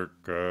extra work,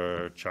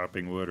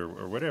 chopping wood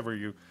or whatever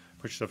you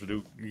push yourself to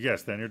do,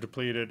 yes, then you're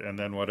depleted, and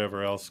then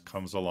whatever else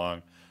comes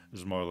along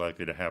is more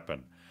likely to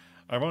happen.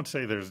 I won't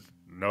say there's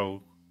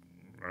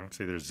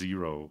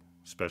zero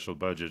special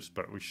budgets,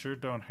 but we sure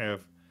don't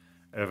have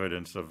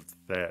evidence of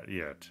that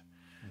yet.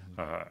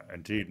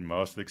 Indeed,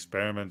 most of the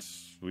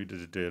experiments we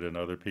did and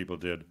other people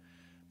did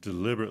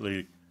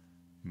deliberately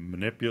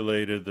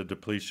manipulated the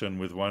depletion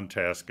with one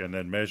task and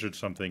then measured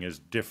something as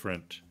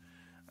different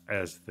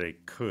as they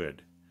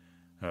could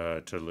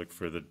to look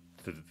for the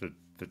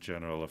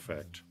general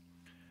effect.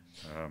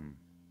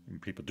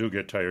 People do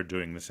get tired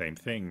doing the same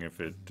thing if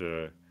it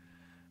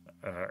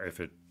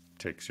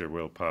takes your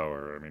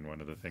willpower. I mean,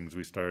 one of the things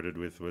we started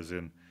with was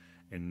in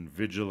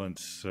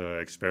vigilance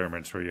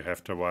experiments where you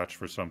have to watch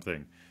for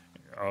something.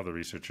 All the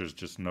researchers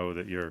just know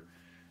that your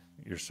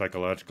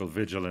psychological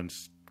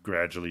vigilance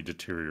gradually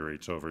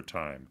deteriorates over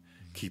time,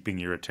 keeping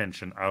your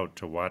attention out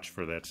to watch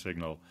for that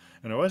signal.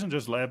 And it wasn't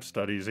just lab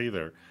studies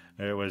either.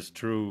 It was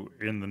true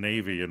in the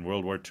Navy in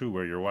World War II,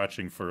 where you're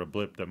watching for a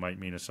blip that might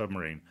mean a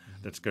submarine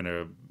that's going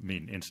to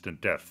mean instant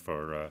death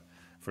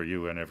for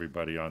you and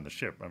everybody on the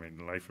ship. I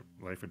mean, life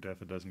or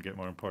death, it doesn't get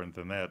more important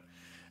than that.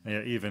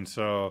 And even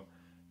so,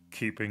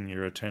 keeping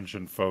your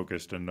attention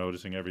focused and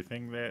noticing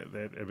everything,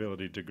 that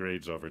ability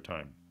degrades over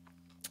time.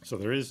 So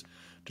there is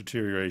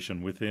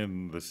deterioration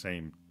within the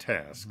same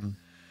task.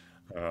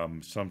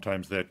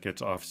 Sometimes that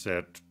gets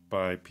offset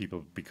by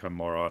people become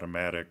more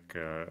automatic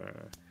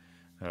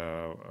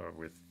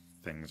with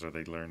things, or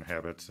they learn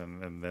habits,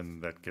 and then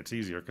that gets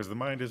easier because the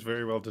mind is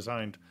very well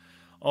designed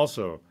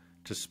also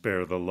to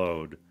spare the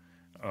load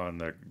on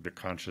the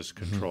conscious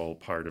control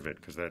part of it,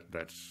 because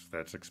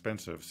that's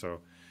expensive.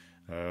 So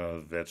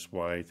that's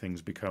why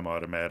things become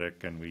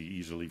automatic and we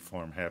easily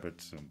form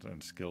habits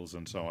and skills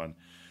and so on,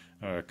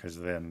 because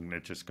then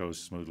it just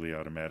goes smoothly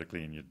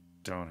automatically and you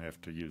don't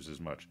have to use as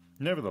much.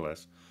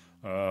 Nevertheless,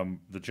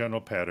 the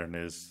general pattern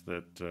is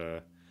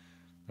that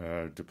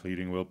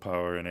depleting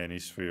willpower in any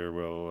sphere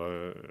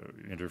will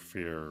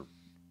interfere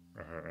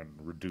and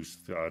reduce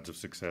the odds of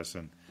success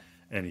in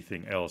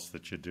anything else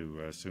that you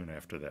do soon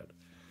after that.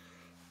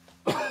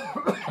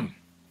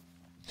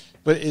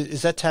 But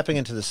is that tapping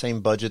into the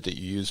same budget that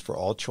you use for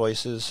all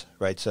choices,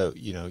 right? So,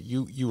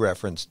 you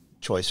referenced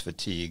choice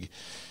fatigue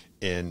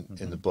in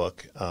the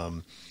book,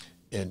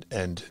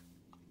 and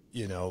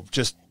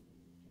just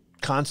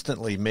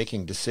constantly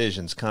making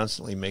decisions,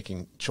 constantly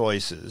making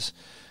choices,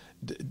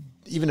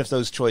 even if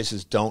those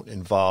choices don't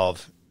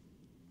involve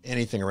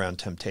anything around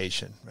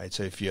temptation, right?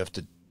 So if you have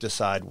to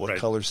decide what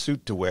color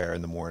suit to wear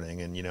in the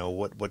morning and,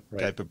 what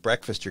type of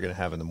breakfast you're going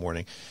to have in the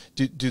morning,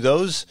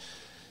 does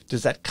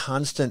that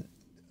constant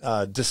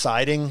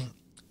deciding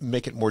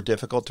make it more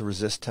difficult to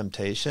resist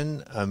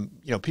temptation?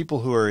 People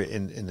who are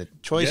in the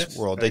choice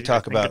world, they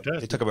talk about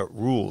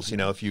rules.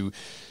 If you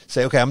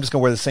say, okay, I'm just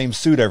going to wear the same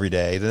suit every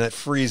day, then that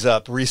frees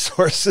up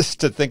resources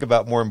to think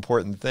about more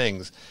important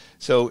things.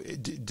 So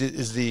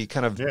is the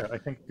kind of I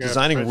think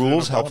designing President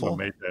rules Obama helpful?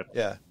 Made that.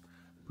 Yeah.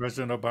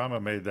 President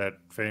Obama made that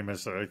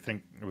famous. I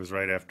think it was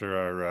right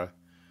after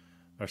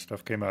our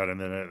stuff came out in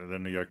the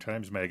New York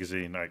Times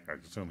magazine. I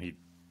assume he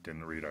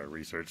didn't read our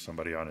research.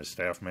 Somebody on his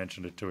staff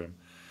mentioned it to him.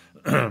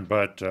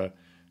 But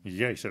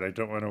he said, I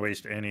don't want to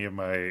waste any of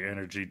my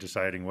energy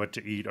deciding what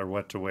to eat or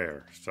what to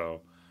wear.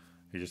 So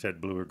he just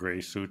had blue or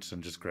gray suits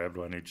and just grabbed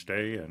one each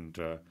day. And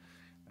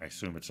I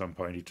assume at some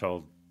point he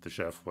told the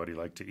chef what he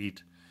liked to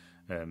eat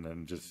and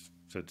then just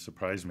said,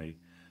 surprise me,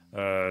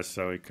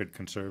 so he could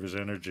conserve his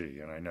energy.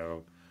 And I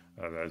know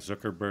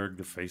Zuckerberg,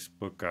 the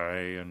Facebook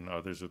guy, and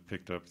others have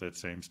picked up that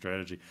same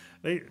strategy.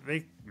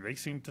 They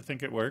seem to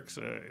think it works.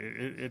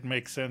 It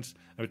makes sense.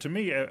 To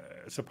me,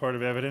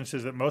 supportive evidence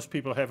is that most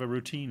people have a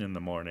routine in the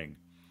morning.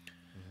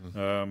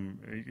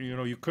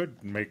 You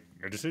could make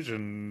a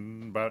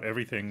decision about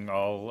everything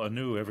all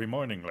anew every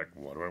morning. Like,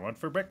 what do I want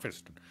for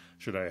breakfast?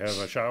 Should I have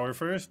a shower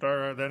first,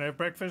 or then have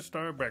breakfast,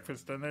 or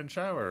breakfast and then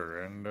shower,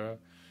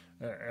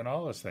 and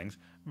all those things.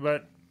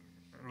 But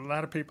a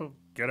lot of people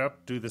get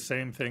up, do the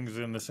same things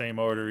in the same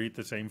order, eat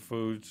the same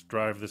foods,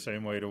 drive the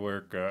same way to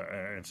work,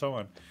 and so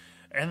on.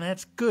 And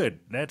that's good.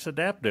 That's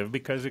adaptive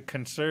because it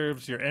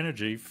conserves your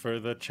energy for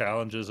the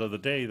challenges of the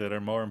day that are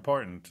more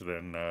important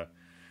than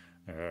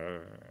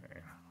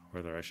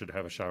whether I should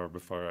have a shower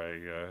before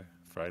I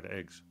fry the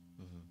eggs.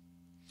 Mm-hmm.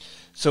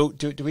 So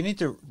do we need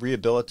to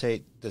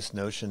rehabilitate this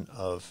notion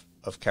of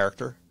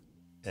character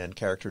and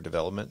character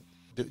development?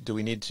 Do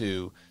we need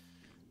to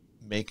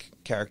make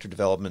character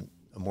development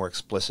a more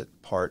explicit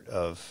part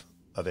of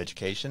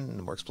education and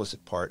a more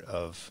explicit part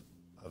of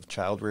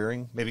child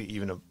rearing, maybe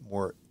even a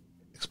more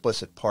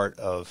explicit part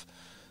of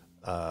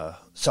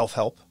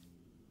self-help?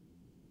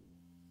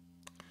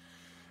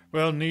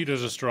 Well, need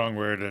is a strong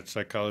word that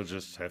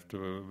psychologists have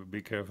to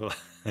be careful.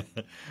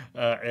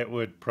 It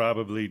would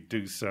probably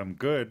do some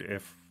good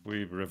if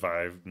we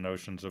revived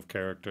notions of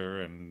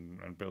character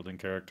and building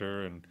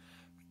character and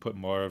put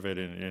more of it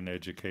in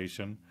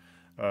education.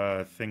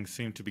 Things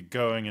seem to be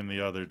going in the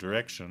other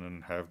direction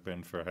and have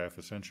been for half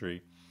a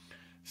century.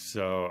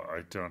 So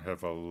I don't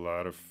have a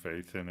lot of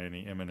faith in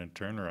any imminent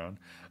turnaround.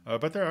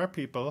 But there are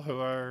people who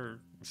are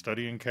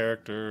studying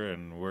character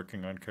and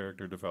working on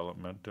character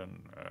development.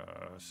 And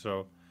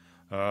so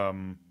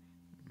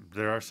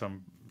there are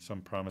some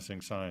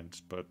promising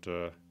signs. But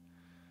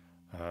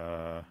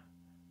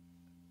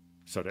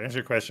so to answer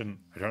your question,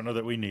 I don't know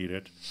that we need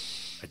it.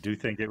 I do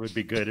think it would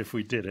be good if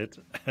we did it.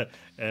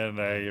 And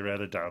I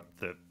rather doubt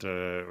that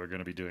we're going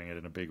to be doing it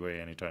in a big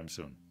way anytime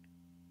soon.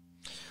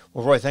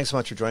 Well, Roy, thanks so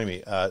much for joining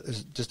me.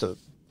 There's just a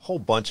whole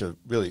bunch of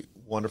really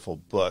wonderful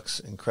books,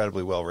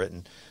 incredibly well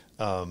written.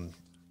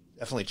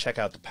 Definitely check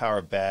out The Power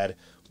of Bad,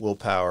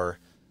 Willpower,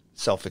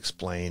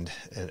 Self-Explained,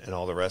 and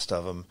all the rest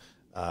of them.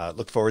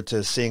 Look forward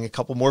to seeing a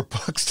couple more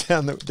books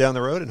down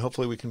the road, and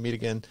hopefully we can meet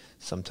again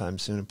sometime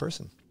soon in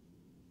person.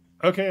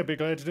 Okay, I'd be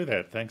glad to do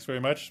that. Thanks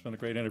very much. It's been a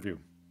great interview.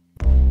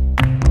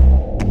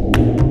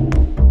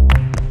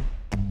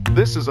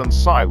 This is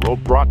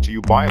Unsilo, brought to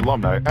you by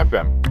Alumni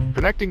FM,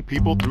 connecting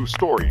people through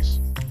stories.